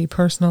 is the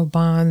personal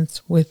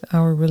bonds with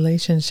our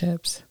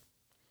relationships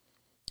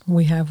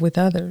we have with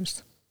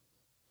others.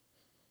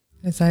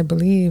 As I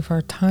believe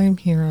our time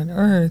here on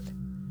earth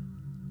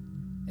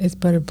is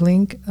but a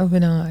blink of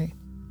an eye.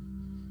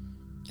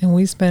 And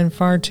we spend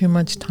far too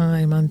much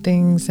time on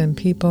things and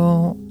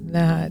people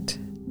that,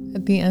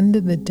 at the end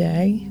of the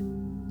day,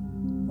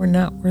 were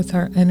not worth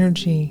our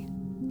energy.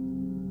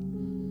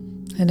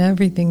 And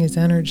everything is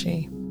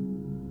energy.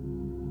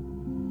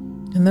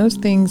 And those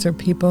things are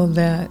people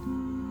that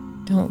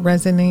don't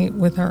resonate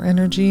with our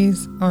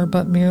energies, are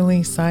but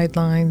merely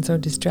sidelines or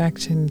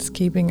distractions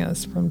keeping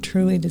us from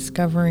truly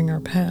discovering our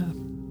path.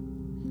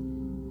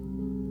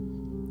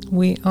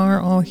 We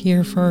are all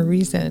here for a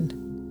reason,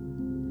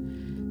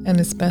 and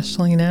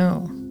especially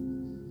now.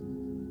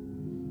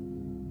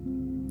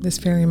 This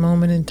very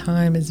moment in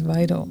time is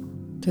vital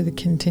to the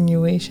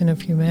continuation of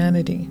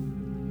humanity.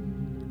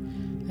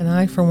 And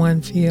I, for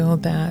one, feel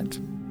that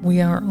we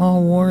are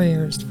all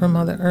warriors for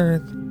Mother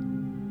Earth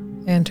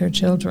and her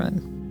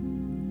children.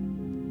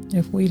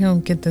 If we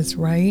don't get this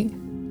right,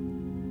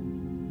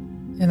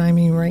 and I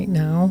mean right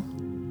now,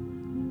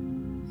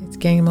 it's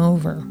game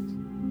over.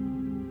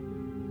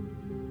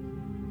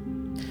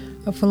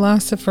 A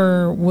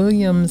philosopher,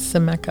 William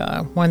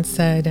Seneca, once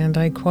said, and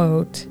I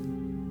quote,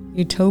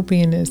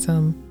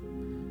 "Utopianism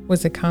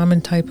was a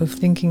common type of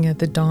thinking at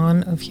the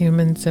dawn of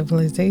human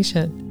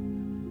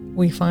civilization,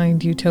 We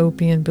find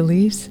utopian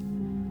beliefs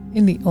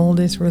in the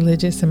oldest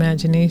religious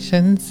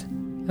imaginations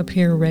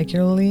appear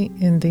regularly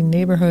in the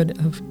neighborhood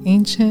of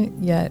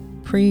ancient yet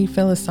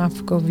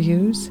pre-philosophical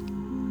views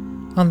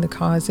on the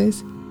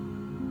causes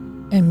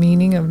and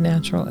meaning of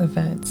natural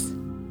events,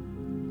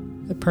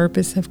 the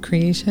purpose of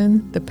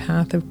creation, the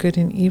path of good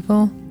and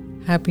evil,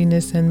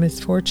 happiness and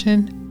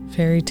misfortune,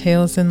 fairy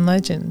tales and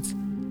legends,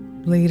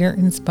 later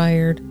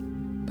inspired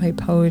by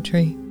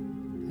poetry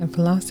and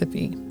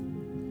philosophy.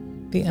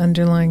 The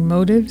underlying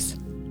motives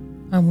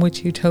on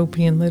which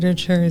utopian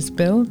literature is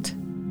built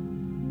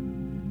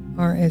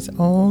are as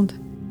old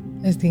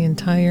as the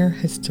entire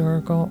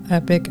historical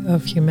epic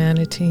of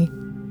humanity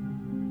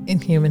in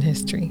human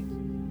history.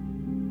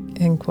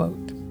 End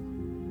quote.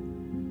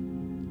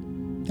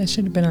 That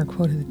should have been our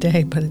quote of the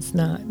day, but it's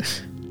not.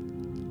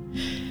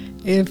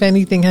 If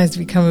anything has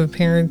become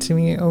apparent to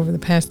me over the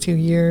past 2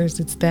 years,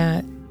 it's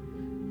that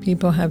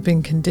people have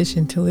been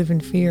conditioned to live in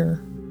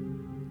fear.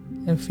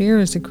 And fear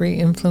is a great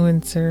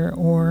influencer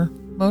or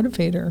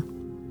motivator.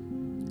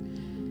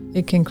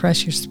 It can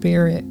crush your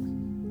spirit,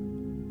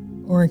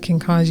 or it can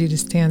cause you to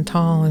stand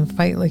tall and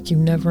fight like you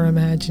never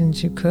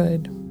imagined you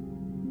could.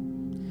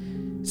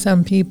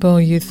 Some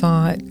people you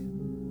thought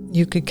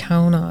you could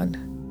count on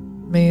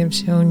may have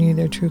shown you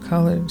their true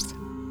colors.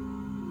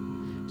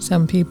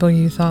 Some people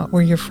you thought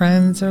were your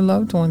friends or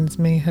loved ones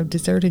may have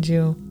deserted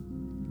you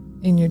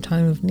in your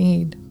time of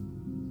need.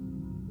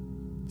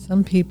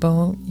 Some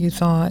people you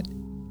thought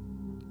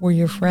were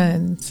your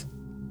friends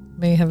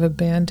may have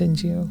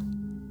abandoned you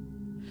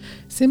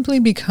simply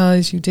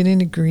because you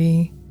didn't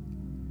agree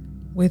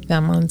with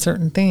them on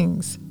certain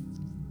things.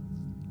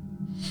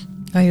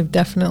 I have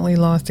definitely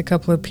lost a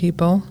couple of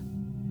people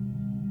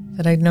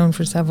that I'd known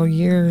for several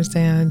years,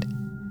 and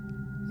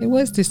it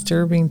was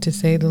disturbing to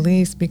say the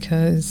least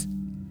because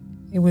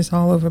it was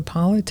all over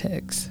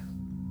politics.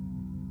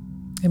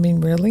 I mean,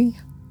 really?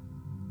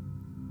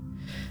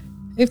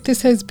 If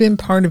this has been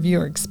part of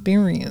your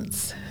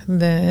experience,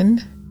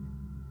 then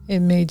it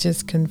may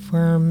just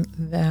confirm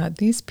that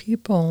these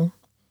people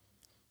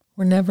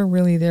were never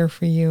really there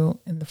for you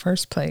in the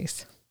first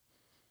place.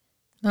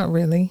 Not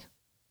really.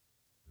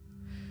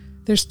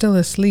 They're still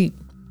asleep,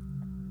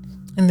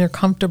 and they're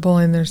comfortable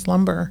in their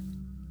slumber.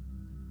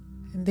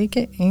 And they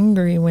get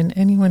angry when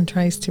anyone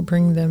tries to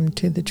bring them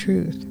to the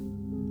truth.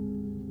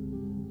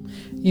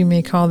 You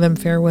may call them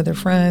fair weather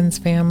friends,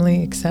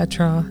 family,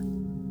 etc.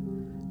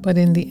 But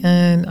in the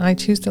end, I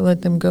choose to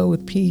let them go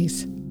with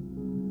peace.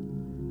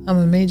 I'm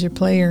a major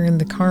player in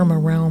the karma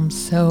realm,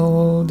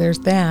 so there's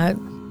that.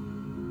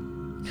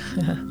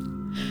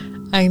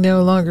 I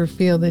no longer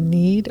feel the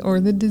need or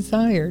the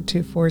desire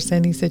to force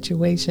any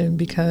situation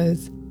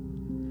because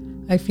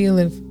I feel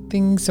if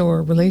things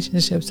or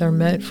relationships are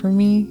meant for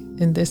me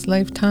in this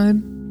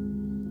lifetime,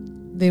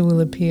 they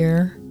will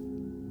appear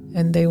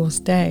and they will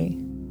stay.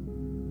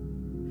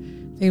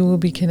 They will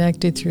be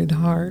connected through the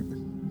heart,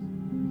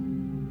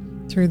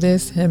 through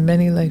this and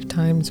many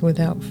lifetimes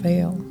without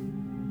fail.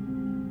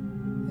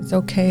 It's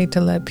okay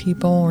to let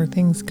people or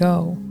things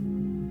go.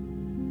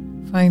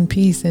 Find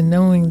peace in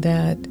knowing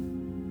that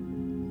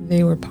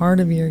they were part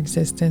of your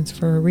existence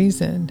for a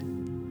reason.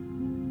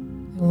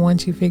 And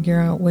once you figure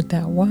out what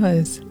that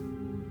was,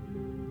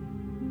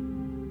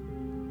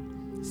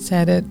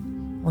 set it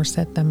or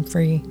set them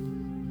free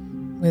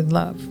with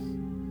love.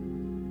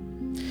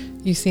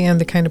 You see, I'm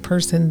the kind of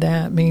person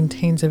that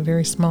maintains a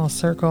very small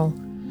circle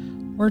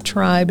or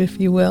tribe, if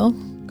you will,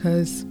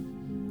 because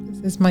this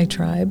is my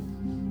tribe.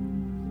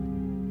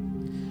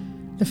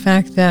 The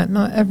fact that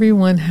not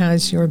everyone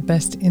has your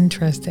best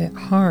interest at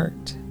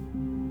heart.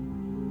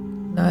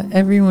 Not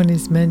everyone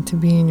is meant to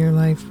be in your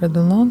life for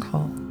the long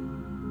haul.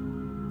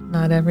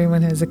 Not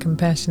everyone has a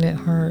compassionate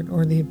heart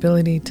or the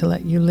ability to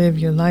let you live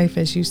your life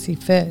as you see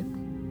fit,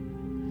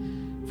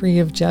 free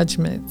of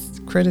judgments,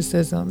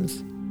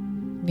 criticisms,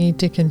 need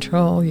to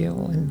control you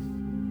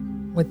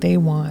and what they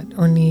want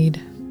or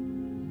need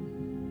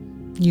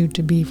you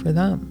to be for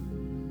them.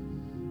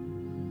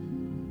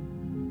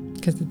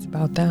 Because it's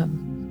about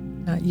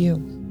them, not you.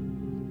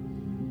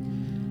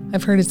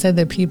 I've heard it said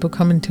that people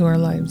come into our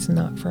lives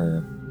not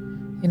for,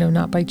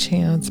 not by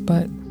chance,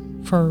 but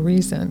for a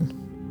reason.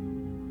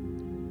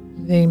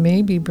 They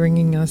may be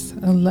bringing us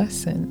a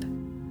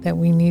lesson that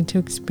we need to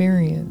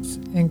experience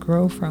and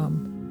grow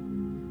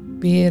from,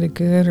 be it a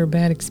good or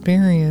bad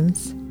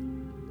experience,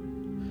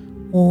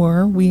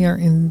 or we are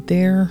in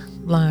their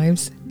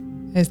lives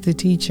as the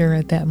teacher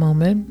at that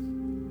moment,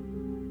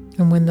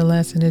 and when the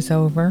lesson is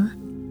over,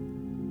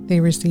 they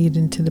recede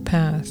into the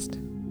past,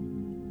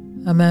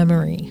 a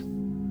memory.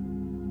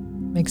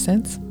 Make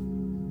sense?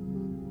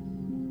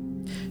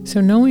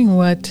 So knowing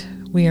what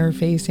we are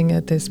facing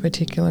at this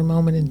particular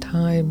moment in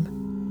time,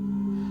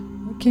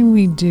 what can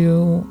we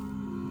do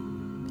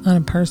on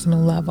a personal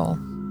level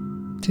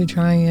to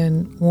try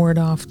and ward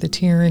off the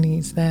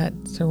tyrannies that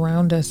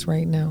surround us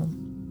right now?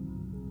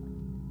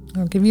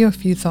 I'll give you a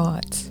few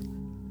thoughts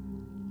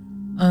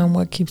on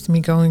what keeps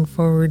me going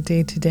forward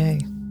day to day.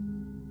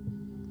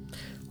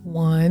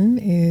 One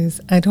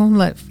is I don't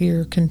let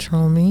fear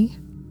control me.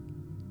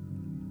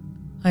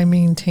 I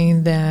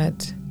maintain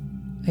that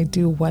I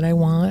do what I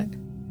want,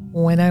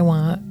 when I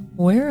want,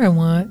 where I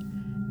want,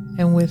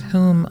 and with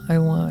whom I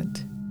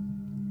want.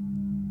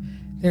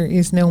 There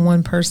is no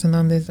one person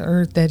on this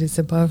earth that is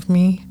above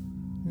me,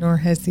 nor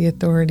has the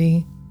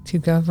authority to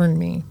govern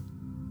me.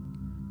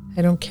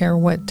 I don't care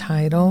what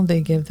title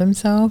they give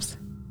themselves.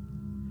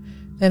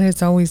 That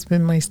has always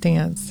been my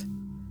stance.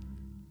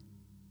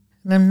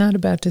 And I'm not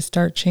about to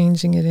start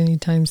changing it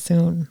anytime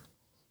soon.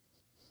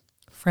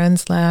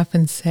 Friends laugh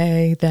and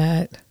say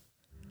that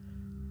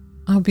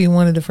I'll be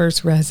one of the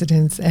first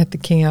residents at the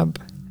camp.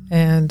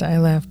 And I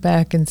laugh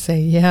back and say,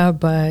 yeah,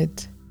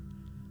 but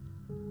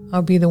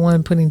I'll be the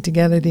one putting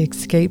together the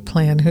escape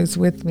plan. Who's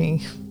with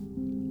me?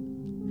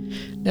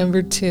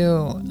 Number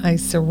 2, I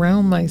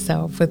surround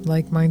myself with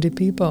like-minded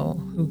people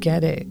who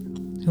get it,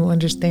 who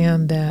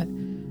understand that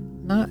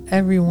not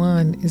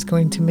everyone is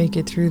going to make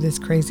it through this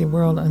crazy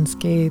world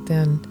unscathed,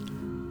 and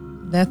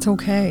that's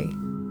okay.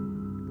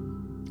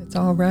 It's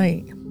all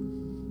right.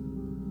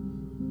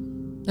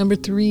 Number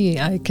 3,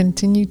 I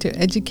continue to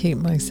educate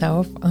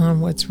myself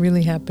on what's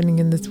really happening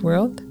in this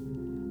world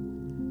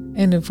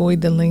and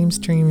avoid the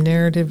lamestream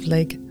narrative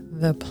like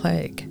the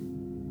plague.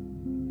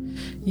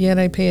 Yet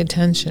I pay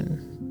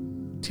attention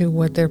to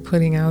what they're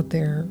putting out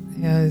there,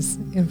 as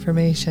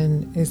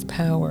information is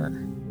power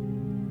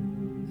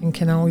and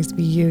can always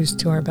be used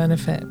to our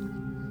benefit.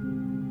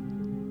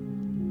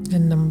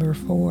 And number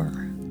 4,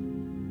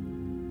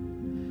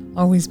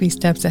 always be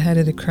steps ahead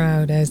of the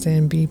crowd, as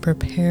in be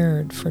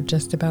prepared for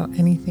just about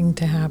anything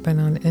to happen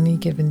on any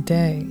given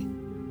day.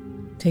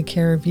 Take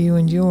care of you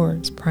and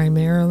yours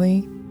primarily,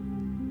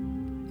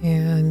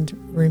 and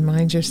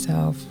remind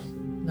yourself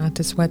not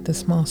to sweat the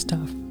small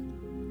stuff,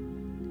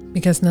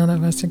 because none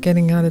of us are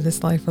getting out of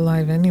this life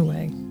alive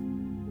anyway.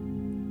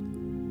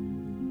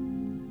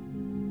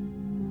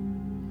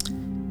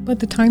 But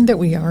the time that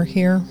we are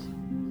here,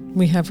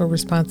 we have a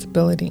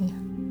responsibility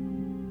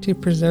to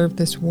preserve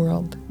this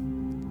world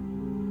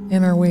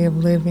and our way of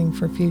living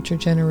for future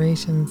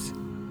generations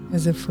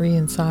as a free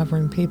and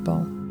sovereign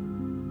people.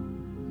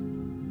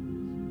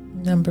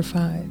 Number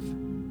 5,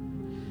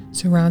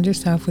 surround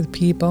yourself with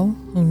people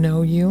who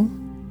know you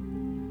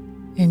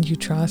and you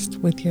trust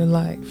with your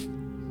life,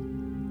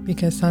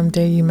 because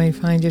someday you may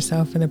find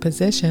yourself in a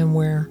position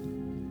where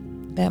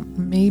that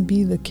may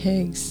be the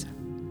case.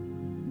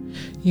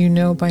 You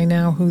know by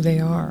now who they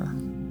are.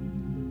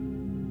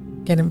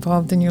 Get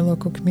involved in your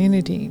local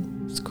community,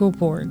 school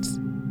boards.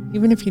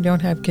 Even if you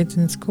don't have kids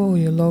in school,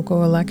 your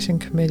local election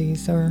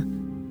committees or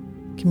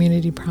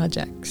community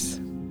projects.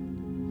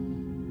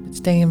 But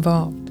stay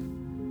involved.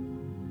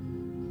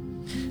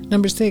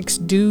 Number 6,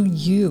 do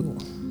you.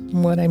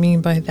 What I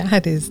mean by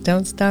that is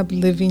don't stop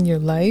living your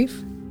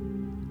life,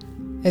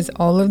 as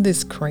all of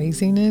this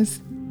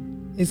craziness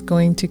is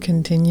going to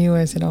continue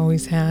as it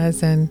always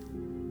has, and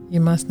you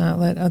must not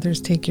let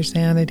others take your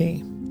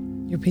sanity,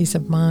 your peace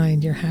of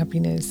mind, your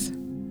happiness,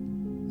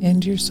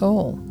 and your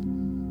soul.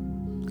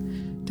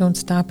 Don't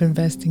stop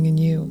investing in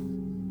you.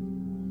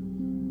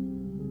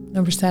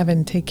 Number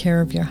 7, take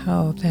care of your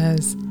health,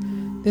 as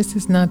this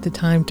is not the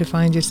time to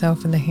find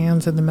yourself in the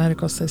hands of the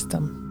medical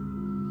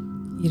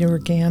system. Eat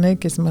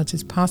organic as much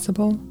as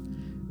possible.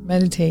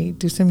 Meditate,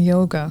 do some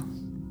yoga,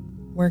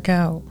 work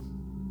out.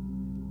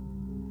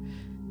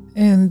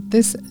 And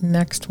this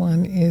next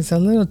one is a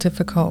little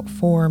difficult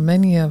for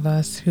many of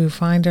us who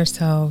find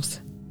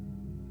ourselves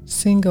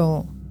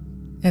single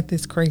at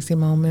this crazy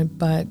moment,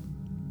 but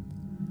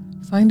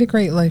find a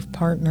great life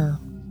partner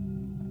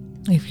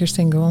if you're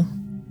single,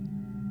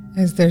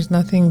 as there's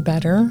nothing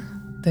better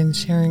than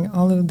sharing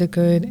all of the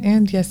good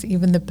and yes,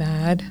 even the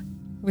bad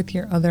with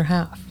your other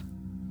half.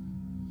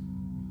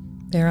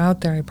 They're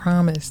out there, I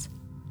promise,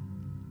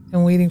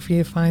 and waiting for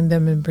you to find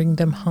them and bring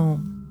them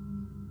home.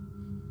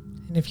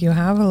 And if you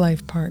have a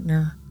life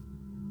partner,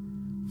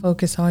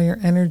 focus all your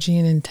energy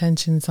and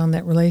intentions on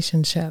that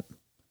relationship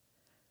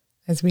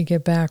as we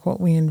get back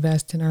what we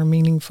invest in our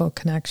meaningful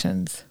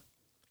connections.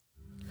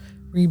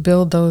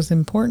 Rebuild those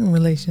important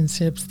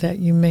relationships that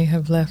you may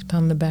have left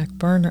on the back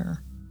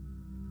burner,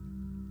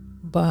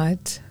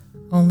 but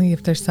only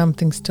if there's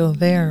something still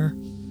there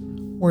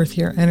worth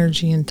your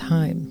energy and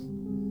time.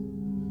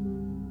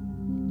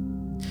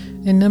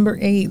 And number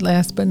 8,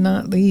 last but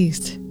not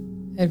least,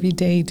 every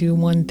day do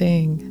one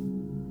thing.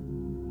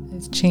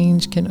 As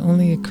change can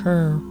only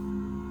occur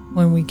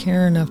when we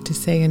care enough to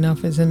say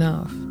enough is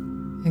enough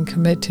and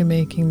commit to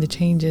making the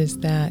changes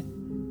that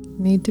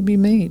need to be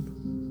made.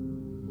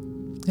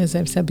 As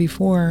I've said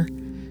before,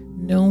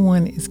 no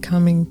one is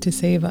coming to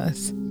save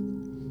us.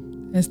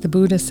 As the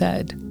Buddha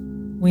said,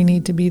 we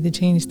need to be the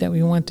change that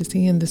we want to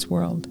see in this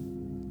world,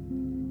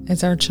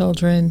 as our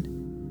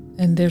children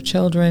and their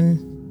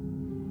children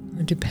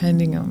are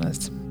depending on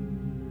us,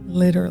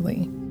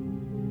 literally.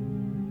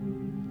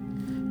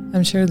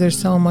 I'm sure there's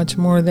so much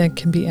more that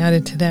can be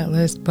added to that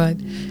list, but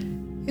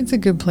it's a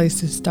good place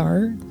to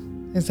start.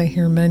 As I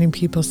hear many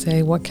people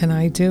say, what can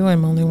I do?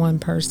 I'm only one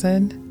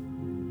person.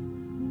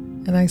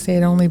 And I say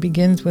it only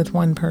begins with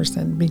one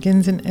person,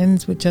 begins and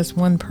ends with just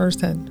one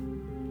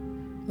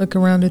person. Look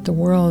around at the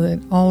world at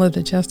all of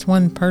the just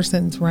one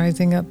persons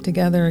rising up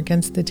together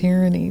against the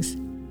tyrannies,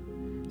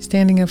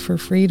 standing up for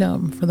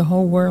freedom for the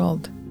whole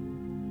world.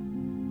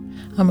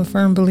 I'm a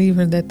firm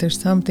believer that there's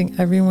something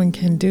everyone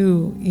can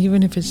do,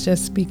 even if it's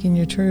just speaking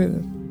your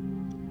truth.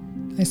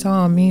 I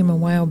saw a meme a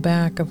while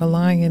back of a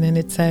lion and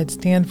it said,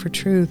 "Stand for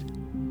truth,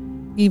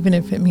 even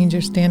if it means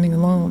you're standing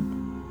alone."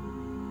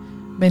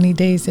 Many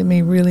days it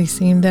may really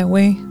seem that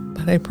way,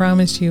 but I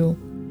promise you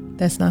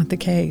that's not the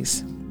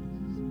case.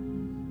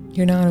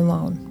 You're not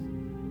alone.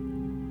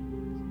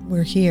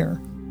 We're here.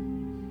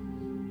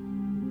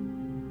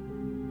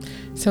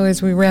 So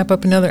as we wrap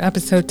up another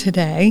episode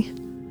today,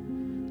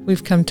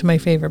 we've come to my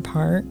favorite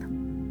part,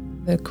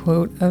 the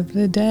quote of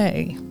the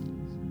day.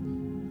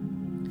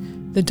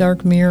 The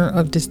dark mirror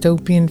of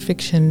dystopian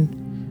fiction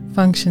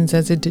functions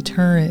as a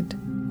deterrent,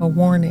 a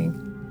warning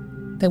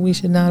that we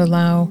should not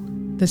allow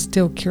the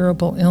still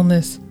curable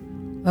illness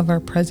of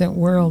our present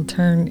world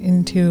turn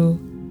into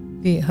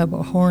the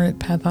abhorrent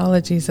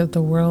pathologies of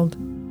the world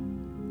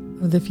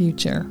of the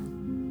future.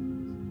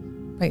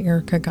 By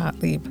Erica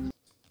Gottlieb.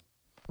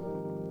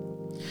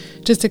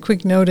 Just a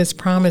quick note, as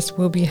promised,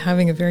 we'll be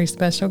having a very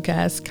special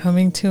guest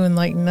coming to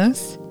enlighten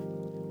us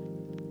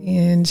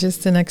in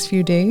just the next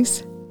few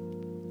days.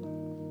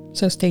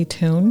 So stay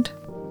tuned.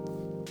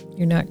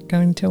 You're not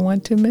going to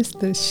want to miss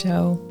this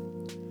show.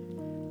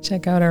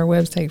 Check out our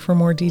website for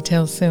more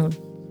details soon.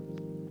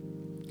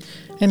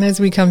 And as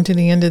we come to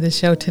the end of the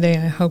show today,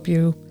 I hope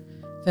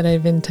that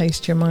I've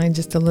enticed your mind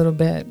just a little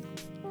bit.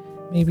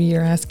 Maybe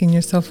you're asking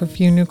yourself a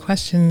few new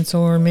questions,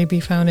 or maybe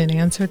found an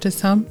answer to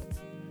some.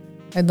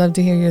 I'd love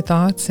to hear your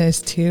thoughts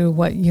as to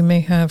what you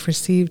may have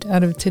received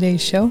out of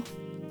today's show,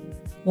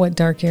 what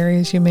dark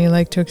areas you may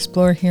like to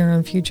explore here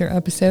on future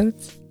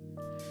episodes.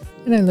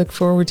 And I look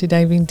forward to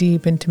diving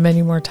deep into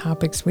many more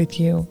topics with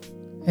you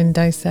and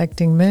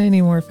dissecting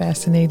many more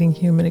fascinating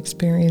human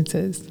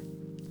experiences.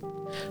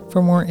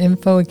 For more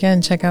info,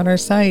 again, check out our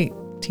site,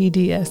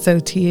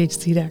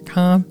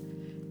 tdsothc.com.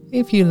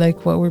 If you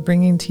like what we're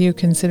bringing to you,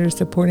 consider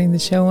supporting the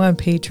show on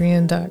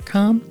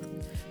patreon.com.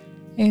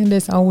 And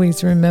as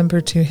always,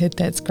 remember to hit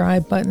that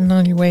subscribe button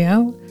on your way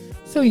out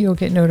so you'll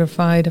get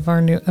notified of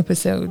our new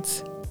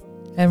episodes.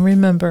 And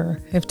remember,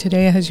 if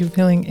today has you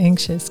feeling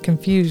anxious,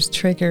 confused,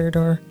 triggered,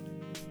 or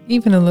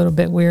even a little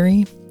bit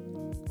weary,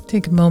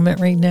 take a moment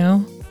right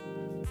now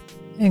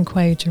and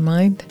quiet your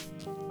mind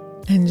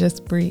and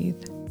just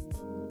breathe.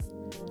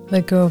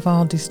 Let go of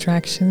all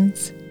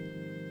distractions.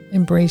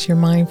 Embrace your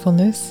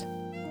mindfulness.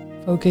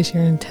 Focus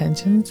your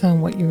intentions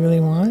on what you really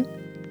want.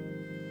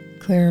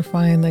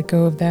 Clarify and let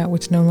go of that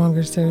which no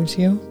longer serves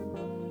you.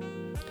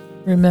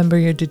 Remember,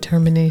 your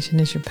determination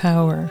is your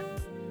power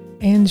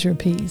and your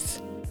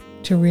peace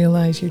to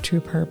realize your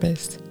true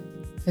purpose,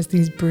 as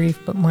these brief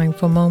but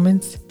mindful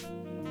moments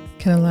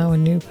can allow a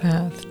new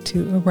path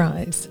to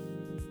arise.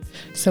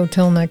 So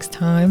till next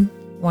time,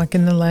 walk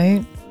in the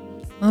light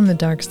on the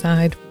dark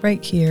side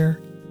right here,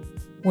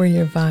 where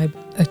your vibe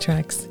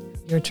attracts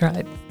your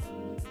tribe.